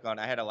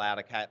had a lot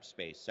of cap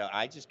space, so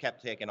I just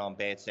kept taking on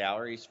bad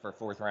salaries for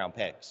 4th-round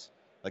picks.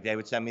 Like, they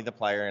would send me the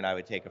player, and I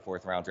would take a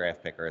 4th-round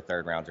draft pick or a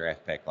 3rd-round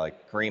draft pick.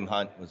 Like, Kareem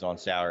Hunt was on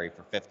salary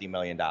for $50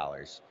 million.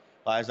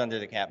 Well, I was under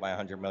the cap by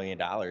 $100 million.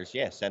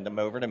 Yeah, send them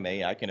over to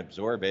me. I can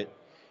absorb it,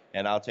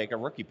 and I'll take a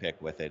rookie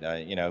pick with it.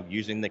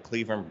 Using the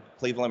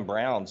Cleveland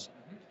Browns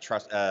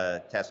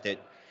tested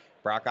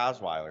Brock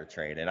Osweiler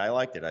trade, and I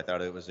liked it. I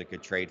thought it was a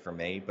good trade for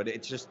me. But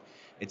it's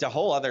a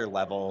whole other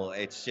level.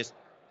 It's just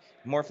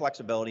more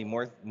flexibility,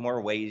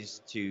 more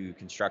ways to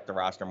construct the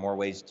roster, more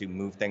ways to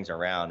move things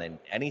around, and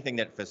anything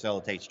that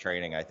facilitates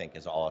trading, I think,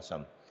 is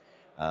awesome.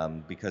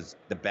 Because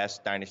the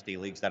best dynasty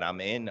leagues that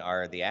I'm in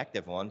are the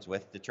active ones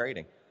with the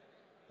trading.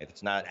 If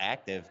it's not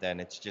active, then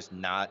it's just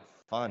not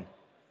fun.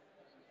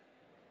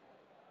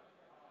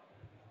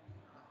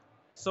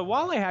 So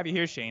while I have you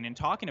here, Shane, and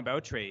talking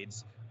about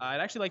trades, I'd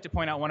actually like to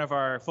point out one of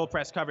our full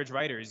press coverage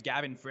writers,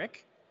 Gavin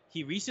Frick.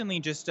 He recently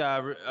just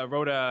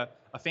wrote a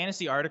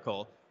fantasy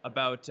article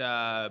about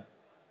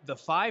the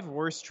 5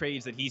 worst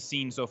trades that he's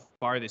seen so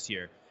far this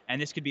year.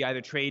 and this could be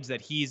either trades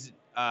that he's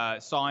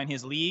saw in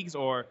his leagues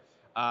or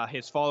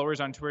his followers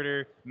on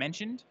Twitter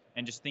mentioned,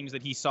 and just things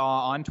that he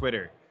saw on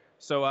Twitter.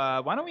 So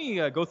why don't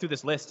we go through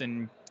this list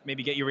and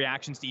maybe get your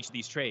reactions to each of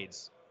these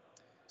trades.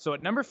 So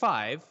at number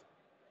 5,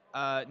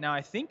 now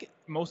I think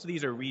most of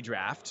these are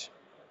redraft,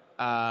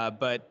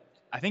 but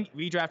I think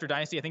redraft or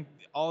dynasty, I think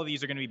all of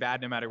these are going to be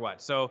bad no matter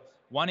what. So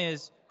one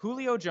is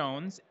Julio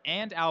Jones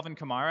and Alvin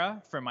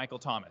Kamara for Michael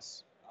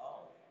Thomas. Oh,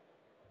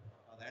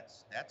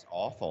 that's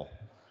awful.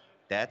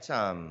 That's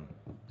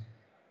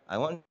I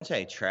wouldn't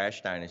say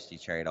trash dynasty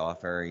trade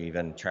offer, or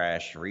even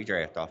trash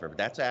redraft offer, but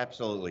that's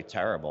absolutely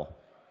terrible.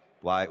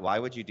 Why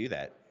would you do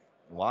that?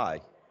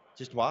 Why?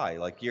 Just why?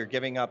 Like you're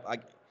giving up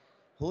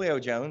Julio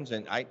Jones,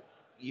 and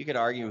you could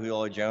argue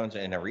Julio Jones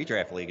in a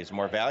redraft league is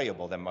more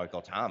valuable than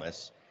Michael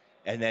Thomas.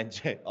 And then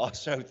to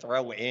also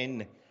throw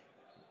in,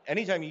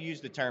 anytime you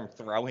use the term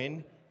throw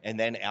in and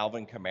then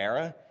Alvin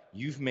Kamara,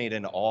 you've made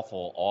an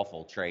awful,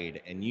 awful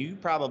trade. And you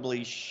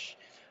probably,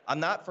 I'm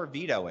not for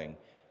vetoing,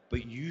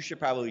 but you should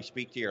probably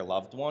speak to your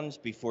loved ones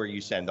before you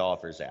send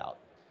offers out.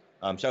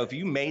 So if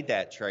you made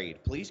that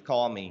trade, please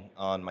call me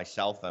on my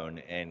cell phone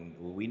and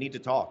we need to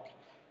talk.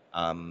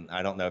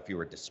 I don't know if you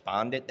were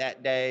despondent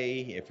that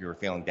day, if you were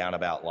feeling down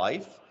about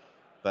life,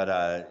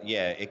 but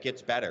yeah, it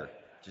gets better.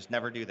 Just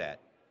never do that.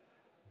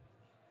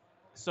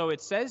 So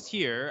it says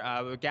here,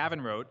 what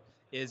Gavin wrote,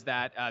 is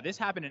that this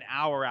happened an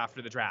hour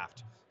after the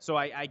draft. So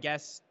I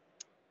guess,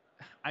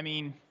 I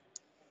mean,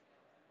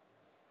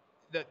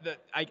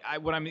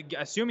 what I'm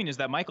assuming is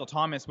that Michael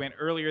Thomas went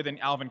earlier than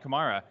Alvin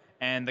Kamara,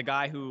 and the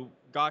guy who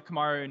got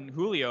Kamara and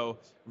Julio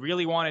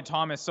really wanted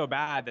Thomas so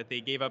bad that they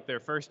gave up their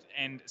first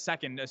and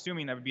second,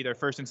 assuming that would be their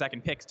first and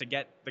second picks to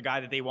get the guy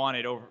that they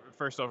wanted over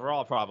first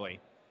overall, probably.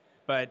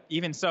 But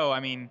even so, I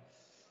mean,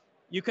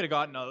 you could have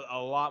gotten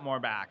a lot more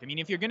back. I mean,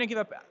 if you're going to give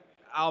up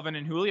Alvin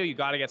and Julio, you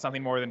got to get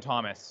something more than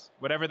Thomas,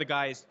 whatever the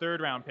guy's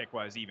third round pick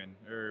was, even,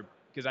 or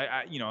because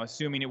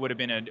assuming it would have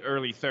been an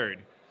early third,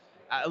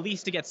 at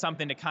least to get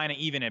something to kind of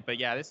even it. But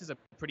yeah, this is a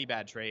pretty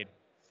bad trade.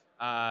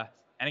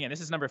 And again,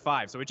 this is number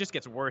 5, so it just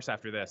gets worse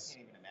after this. I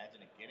can't even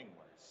imagine it getting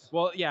worse.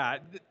 Well, yeah,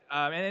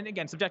 and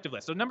again, subjective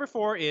list. So number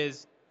 4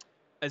 is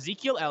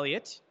Ezekiel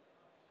Elliott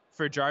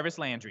for Jarvis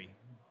Landry.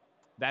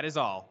 That is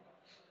all.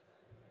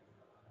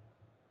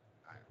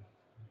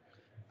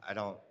 I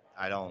don't.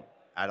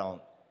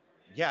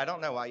 Yeah, I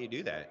don't know why you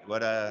do that. Well,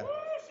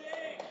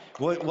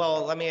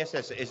 let me ask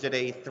this: is it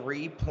a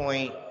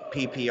 3-point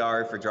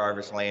PPR for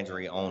Jarvis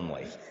Landry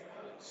only?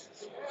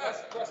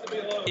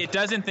 It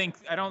doesn't think.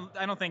 I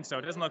don't think so.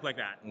 It doesn't look like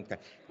that. Okay.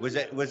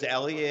 Was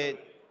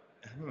Elliott?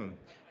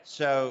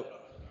 So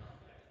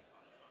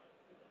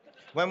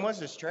when was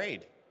this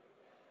trade?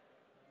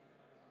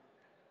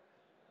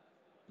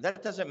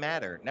 That doesn't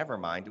matter. Never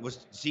mind.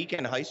 Was Zeke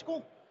in high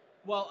school?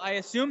 Well, I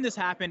assume this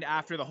happened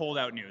after the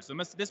holdout news. So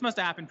this must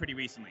have happened pretty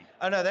recently.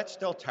 Oh no, that's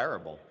still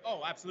terrible.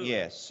 Oh, absolutely.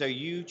 Yes. So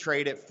you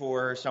trade it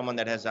for someone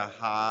that has a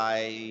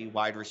high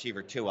wide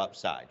receiver 2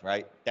 upside,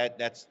 right?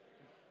 That's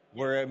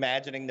we're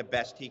imagining the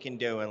best he can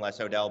do unless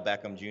Odell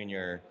Beckham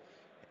Jr.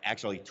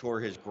 actually tore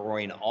his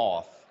groin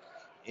off,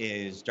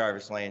 is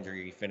Jarvis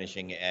Landry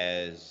finishing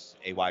as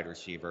a wide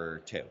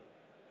receiver 2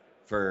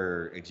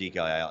 for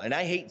Ezekiel. And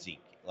I hate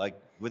Zeke, like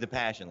with a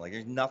passion. Like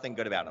there's nothing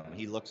good about him.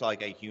 He looks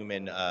like a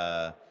human,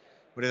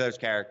 what are those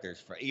characters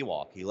for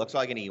Ewok? He looks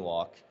like an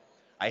Ewok.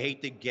 I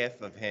hate the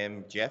gif of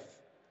him, GIF.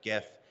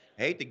 I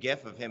hate the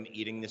gif of him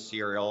eating the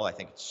cereal. I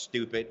think it's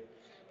stupid.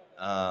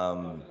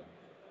 Yeah.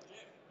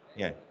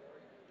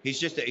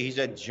 He's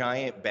a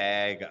giant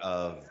bag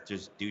of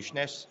just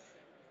doucheness,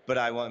 but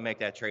I won't make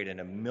that trade in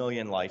a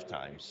million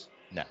lifetimes.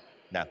 No.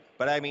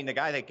 But I mean, the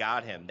guy that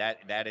got him,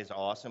 that is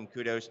awesome.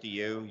 Kudos to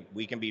you.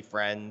 We can be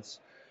friends,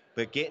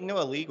 but get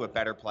into a league with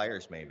better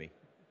players, maybe.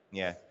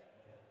 Yeah.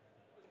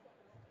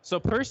 So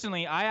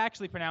personally, I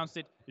actually pronounced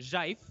it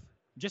Jaif,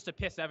 just to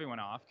piss everyone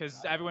off,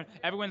 because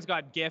everyone's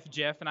got GIF,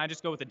 GIF, and I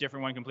just go with a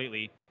different one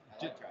completely.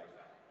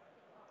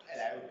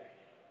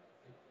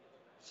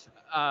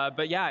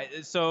 But yeah,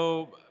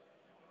 so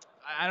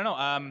I don't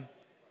know.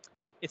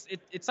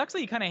 It sucks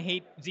that you kind of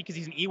hate Zeke because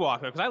he's an Ewok,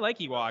 though, because I like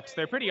Ewoks.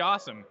 They're pretty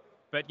awesome.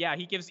 But yeah,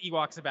 he gives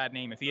Ewoks a bad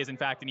name if he is in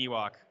fact an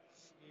Ewok.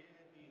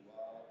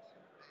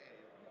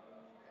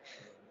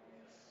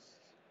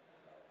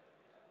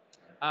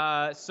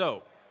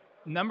 So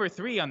number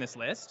 3 on this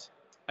list,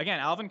 again,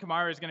 Alvin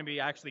Kamara is going to be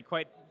actually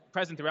quite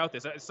present throughout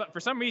this. For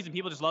some reason,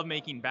 people just love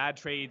making bad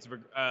trades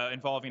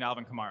involving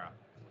Alvin Kamara.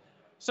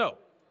 So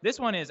this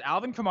one is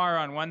Alvin Kamara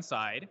on one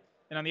side,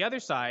 and on the other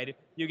side,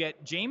 you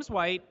get James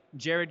White,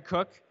 Jared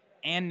Cook,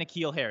 and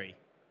N'Keal Harry.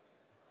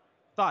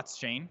 Thoughts,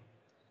 Shane?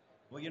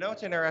 Well, you know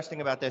what's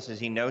interesting about this is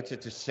he notes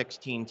it's a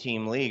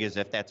 16-team league as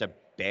if that's a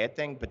bad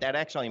thing, but that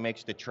actually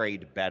makes the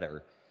trade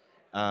better.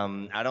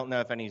 I don't know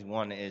if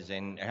anyone is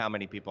in, how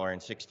many people are in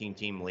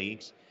 16-team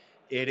leagues.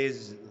 It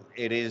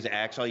is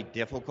actually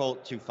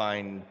difficult to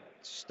find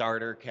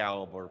starter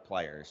caliber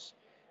players.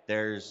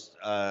 There's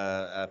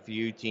a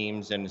few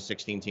teams in the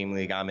 16-team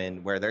league I'm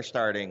in where they're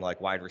starting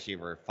like wide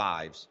receiver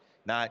 5s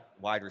not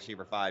wide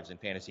receiver fives in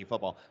fantasy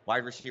football,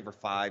 wide receiver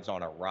fives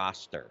on a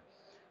roster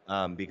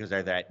because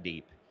they're that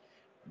deep.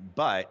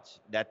 But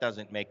that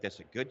doesn't make this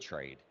a good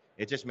trade.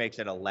 It just makes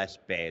it a less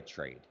bad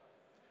trade.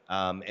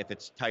 If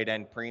it's tight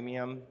end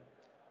premium,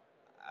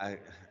 I,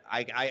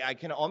 I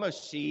can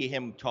almost see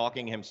him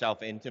talking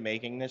himself into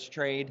making this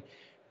trade,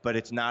 but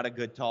it's not a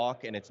good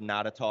talk, and it's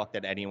not a talk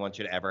that anyone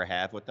should ever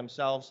have with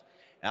themselves.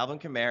 Alvin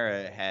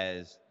Kamara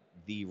has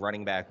the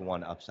running back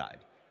one upside.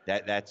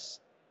 That's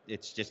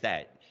it's just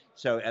that.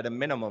 So at a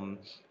minimum,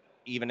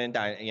 even in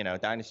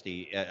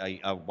dynasty,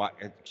 a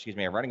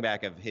running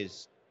back of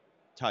his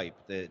type,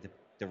 the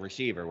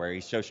receiver, where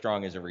he's so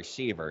strong as a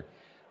receiver,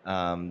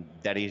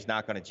 that he's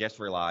not going to just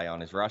rely on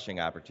his rushing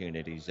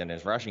opportunities and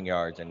his rushing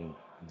yards and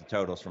the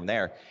totals from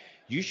there.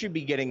 You should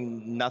be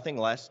getting nothing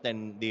less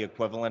than the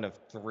equivalent of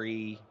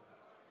 3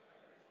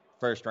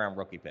 first-round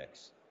rookie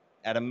picks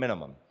at a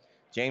minimum.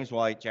 James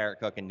White, Jarrett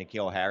Cook, and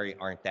N'Keal Harry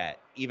aren't that,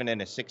 even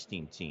in a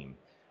 16 team.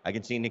 I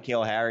can see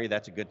N'Keal Harry,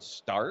 that's a good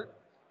start,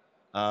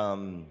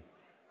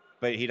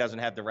 but he doesn't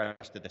have the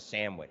rest of the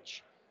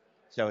sandwich.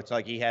 So it's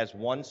like he has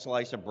one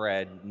slice of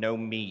bread, no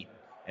meat,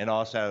 and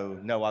also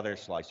no other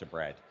slice of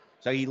bread.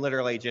 So he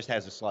literally just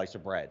has a slice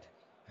of bread.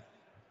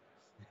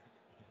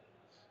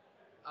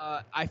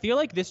 I feel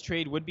like this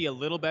trade would be a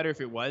little better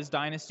if it was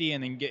Dynasty,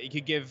 and then you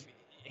could give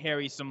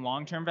Harry some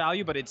long-term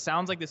value, but it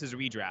sounds like this is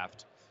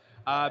redraft.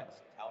 That's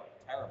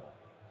terrible.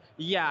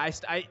 Yeah,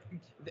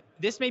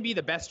 this may be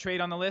the best trade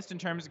on the list in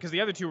terms, because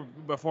the other two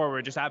before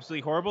were just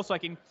absolutely horrible. So I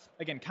can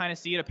again kind of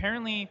see it.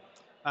 Apparently,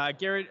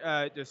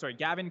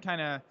 Gavin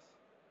kind of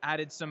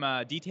added some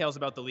details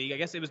about the league. I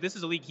guess this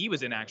is a league he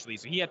was in actually,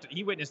 so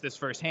he witnessed this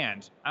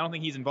firsthand. I don't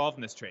think he's involved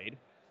in this trade.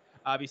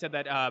 He said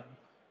that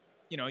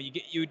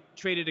you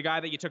traded a guy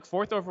that you took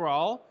 4th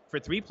overall for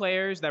 3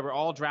 players that were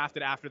all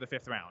drafted after the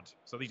 5th round.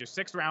 So these are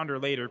 6th round or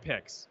later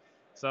picks.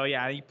 So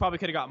yeah, you probably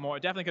could have got more.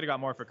 Definitely could have got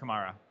more for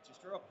Kamara. Just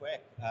real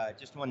quick,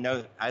 just one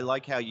note. I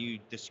like how you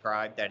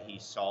described that he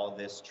saw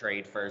this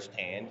trade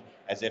firsthand,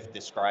 as if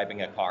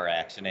describing a car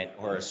accident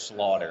or a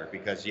slaughter,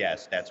 because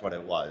yes, that's what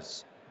it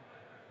was.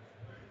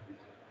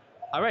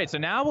 All right, so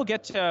now we'll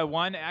get to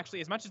one.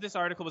 Actually, as much as this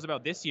article was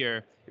about this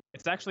year,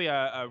 it's actually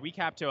a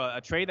recap to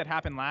a trade that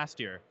happened last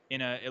year.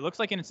 It looks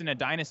like it's in a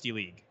dynasty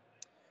league.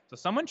 So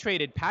someone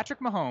traded Patrick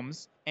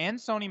Mahomes and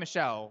Sony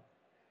Michel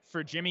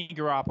for Jimmy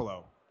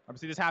Garoppolo.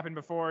 Obviously, this happened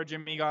before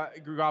Jimmy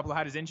Garoppolo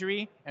had his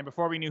injury and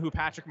before we knew who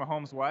Patrick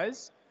Mahomes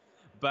was.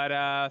 But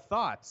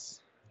thoughts?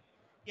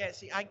 Yeah,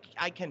 see,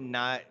 I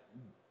cannot.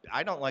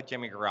 I don't like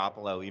Jimmy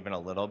Garoppolo even a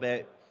little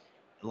bit.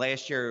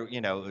 Last year,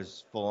 it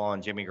was full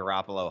on Jimmy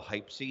Garoppolo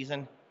hype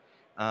season.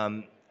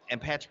 And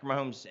Patrick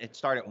Mahomes, it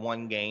started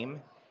one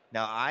game.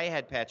 Now, I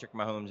had Patrick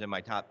Mahomes in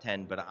my top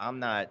 10, but I'm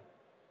not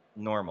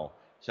normal.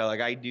 So,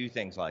 I do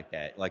things like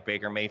that. Like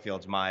Baker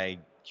Mayfield's my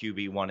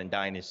QB1 in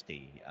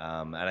Dynasty.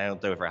 And I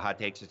don't do it for hot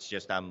takes. It's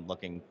just I'm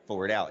looking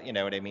forward out. You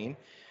know what I mean?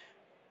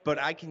 But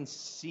I can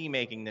see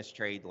making this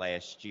trade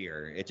last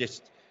year. It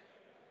just,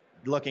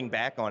 looking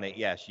back on it,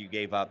 yes, you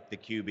gave up the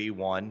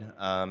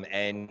QB1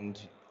 and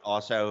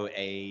also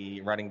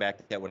a running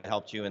back that would have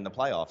helped you in the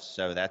playoffs.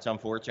 So that's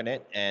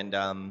unfortunate. And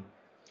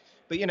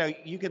but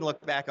you can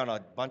look back on a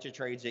bunch of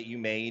trades that you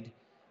made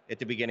at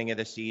the beginning of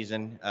the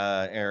season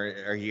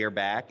or a year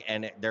back,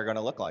 and they're going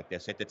to look like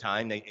this. At the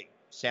time,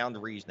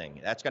 sound reasoning.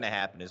 That's going to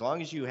happen. As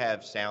long as you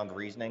have sound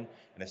reasoning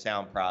and a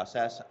sound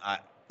process,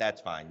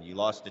 that's fine. You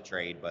lost the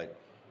trade, but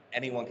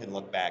anyone can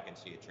look back and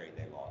see a trade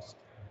they lost.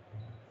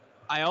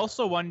 I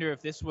also wonder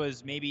if this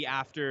was maybe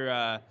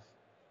after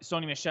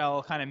Sony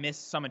Michel kind of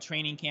missed some of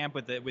training camp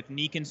with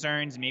knee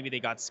concerns. Maybe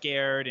they got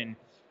scared and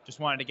just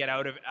wanted to get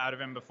out of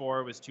him before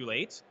it was too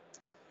late.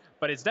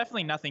 But it's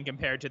definitely nothing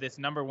compared to this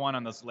number 1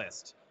 on this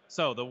list.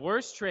 So the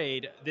worst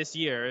trade this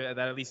year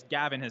that at least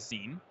Gavin has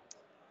seen: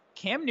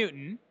 Cam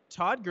Newton,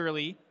 Todd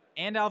Gurley,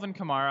 and Alvin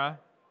Kamara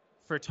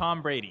for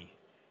Tom Brady.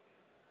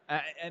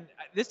 And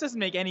this doesn't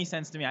make any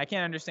sense to me. I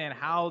can't understand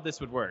how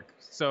this would work.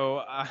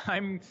 So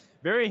I'm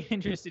very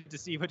interested to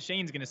see what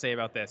Shane's going to say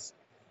about this.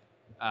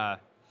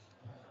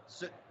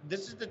 So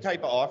this is the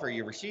type of offer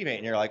you're receiving,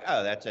 and you're like,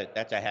 oh, that's a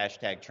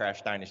hashtag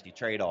Trash Dynasty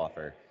trade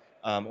offer.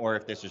 Or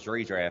if this is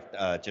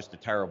redraft, just a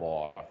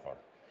terrible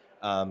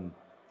offer.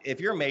 If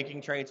you're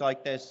making trades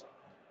like this,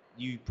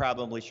 you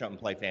probably shouldn't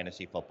play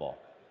fantasy football.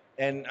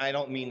 And I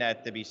don't mean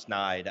that to be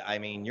snide. I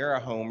mean, you're a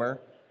homer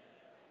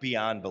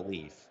beyond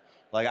belief.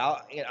 Like,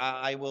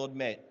 I will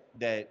admit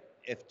that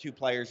if 2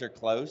 players are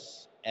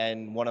close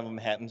and one of them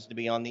happens to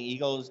be on the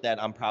Eagles,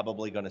 that I'm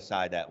probably going to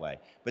side that way.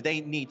 But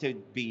they need to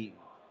be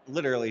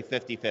literally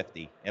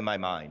 50-50 in my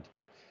mind.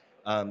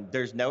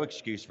 There's no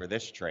excuse for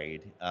this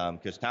trade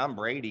because Tom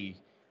Brady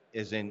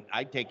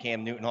I'd take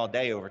Cam Newton all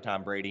day over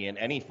Tom Brady in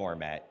any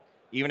format.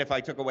 Even if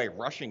I took away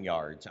rushing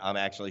yards, I'm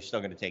actually still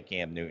going to take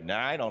Cam Newton.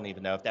 I don't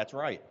even know if that's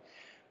right.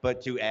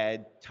 But to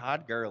add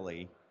Todd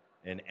Gurley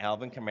and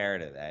Alvin Kamara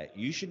to that,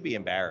 you should be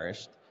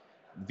embarrassed.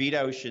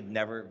 Vetoing should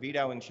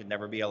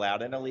never be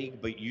allowed in a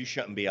league, but you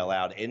shouldn't be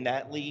allowed in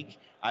that league.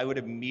 I would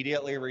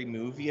immediately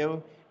remove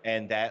you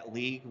and that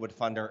league would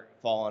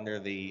fall under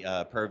the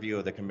purview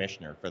of the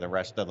commissioner for the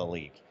rest of the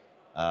league,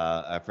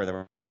 for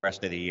the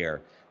rest of the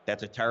year.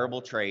 That's a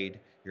terrible trade.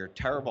 You're a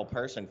terrible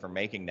person for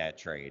making that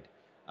trade.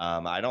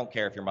 I don't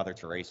care if you're Mother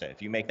Teresa.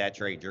 If you make that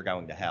trade, you're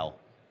going to hell.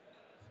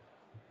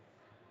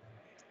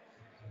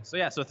 So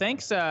yeah, so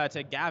thanks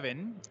to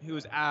Gavin,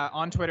 who's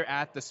on Twitter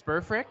at the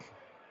Spurfrick,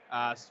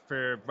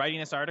 for writing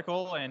this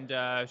article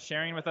and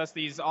sharing with us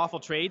these awful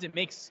trades. It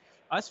makes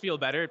us feel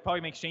better. It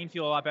probably makes Shane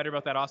feel a lot better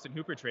about that Austin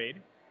Hooper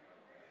trade.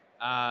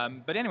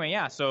 But anyway,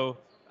 yeah. So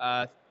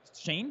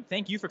Shane,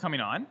 thank you for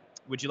coming on.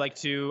 Would you like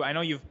to? I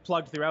know you've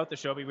plugged throughout the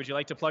show, but would you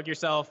like to plug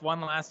yourself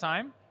one last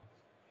time?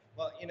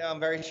 Well, I'm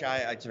very shy.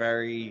 It's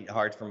very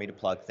hard for me to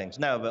plug things.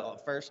 No,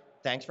 but first,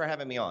 thanks for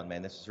having me on,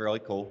 man. This is really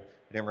cool.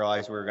 I didn't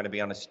realize we were going to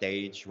be on a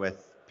stage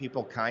with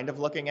people kind of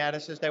looking at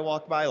us as they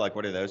walk by. Like,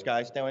 what are those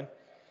guys doing?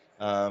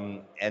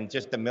 And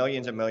just the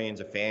millions and millions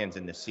of fans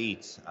in the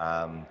seats.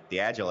 The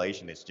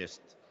adulation is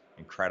just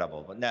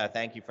incredible. But no,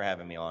 thank you for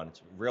having me on.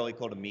 It's really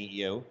cool to meet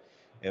you.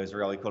 It was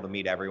really cool to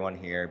meet everyone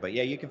here. But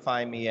yeah, you can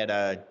find me at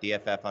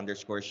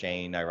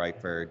DFF_Shane. I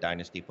write for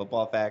Dynasty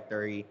Football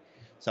Factory,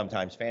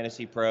 sometimes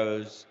Fantasy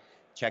Pros.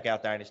 Check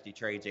out Dynasty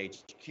Trades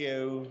HQ.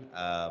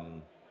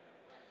 I'm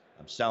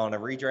selling a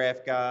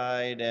redraft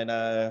guide,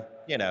 and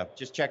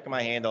just check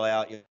my handle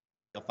out.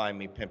 You'll find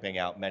me pimping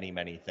out many,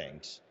 many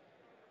things.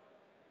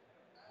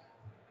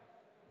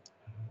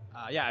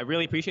 Yeah, I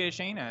really appreciate it,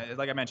 Shane.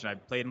 Like I mentioned, I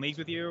played in leagues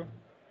with you.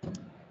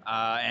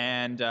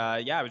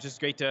 Yeah, it was just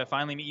great to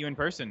finally meet you in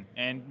person,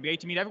 and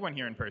great to meet everyone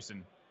here in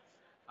person.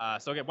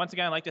 So once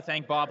again, I'd like to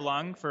thank Bob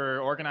Lung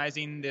for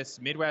organizing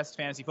this Midwest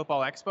Fantasy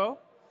Football Expo.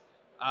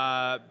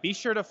 Be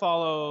sure to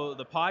follow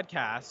the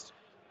podcast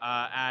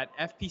at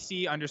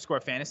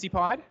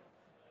FPC_FantasyPod.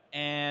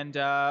 And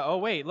oh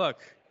wait,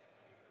 look,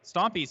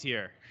 Stompy's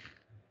here.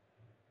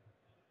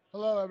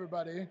 Hello,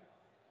 everybody.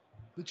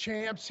 The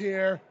champ's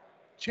here.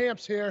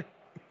 Champ's here.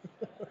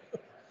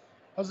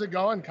 How's it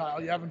going, Kyle?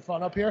 You having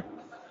fun up here?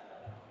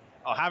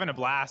 Oh, having a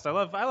blast. I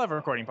love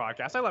recording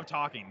podcasts. I love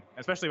talking,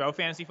 especially about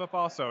fantasy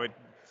football. So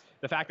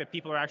the fact that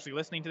people are actually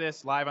listening to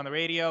this live on the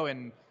radio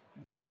and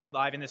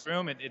live in this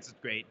room, it's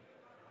great.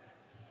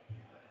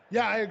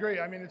 Yeah, I agree.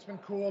 I mean, it's been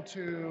cool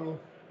to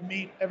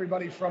meet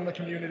everybody from the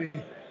community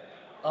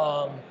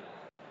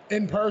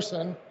in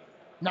person.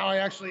 Now I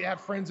actually have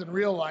friends in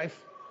real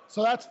life,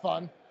 so that's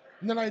fun.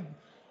 And then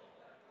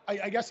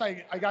I guess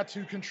I got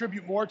to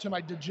contribute more to my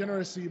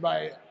degeneracy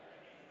by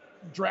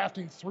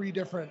drafting 3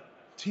 different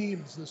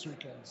teams this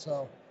weekend.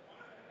 So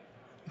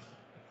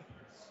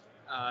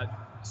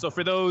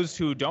for those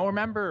who don't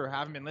remember or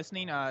haven't been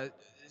listening,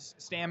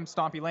 Stam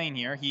Stompy Lane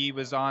here. He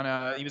was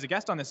a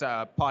guest on this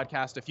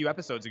podcast a few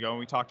episodes ago, and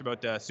we talked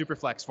about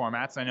Superflex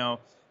formats. I know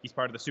he's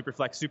part of the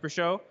Superflex Super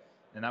Show,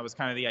 and that was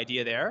kind of the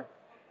idea there.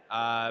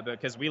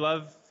 Because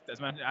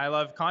I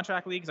love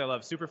contract leagues, I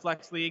love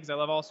Superflex leagues, I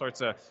love all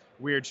sorts of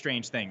weird,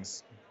 strange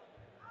things.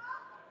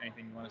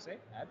 Anything you want to say,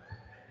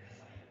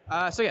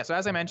 Ad? So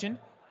as I mentioned,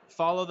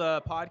 follow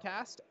the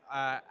podcast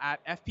at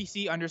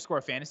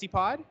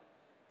FPC_FantasyPod.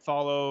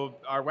 Follow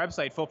our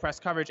website, Full Press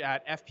Coverage,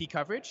 at FP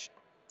Coverage.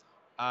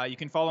 You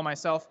can follow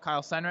myself,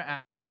 Kyle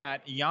Senra,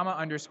 at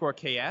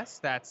Yama_KS.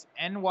 That's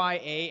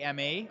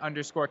NYAMA_KS.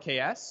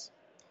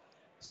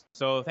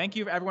 So thank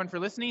you everyone for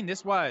listening.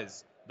 This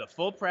was the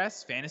Full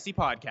Press Fantasy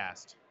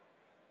Podcast.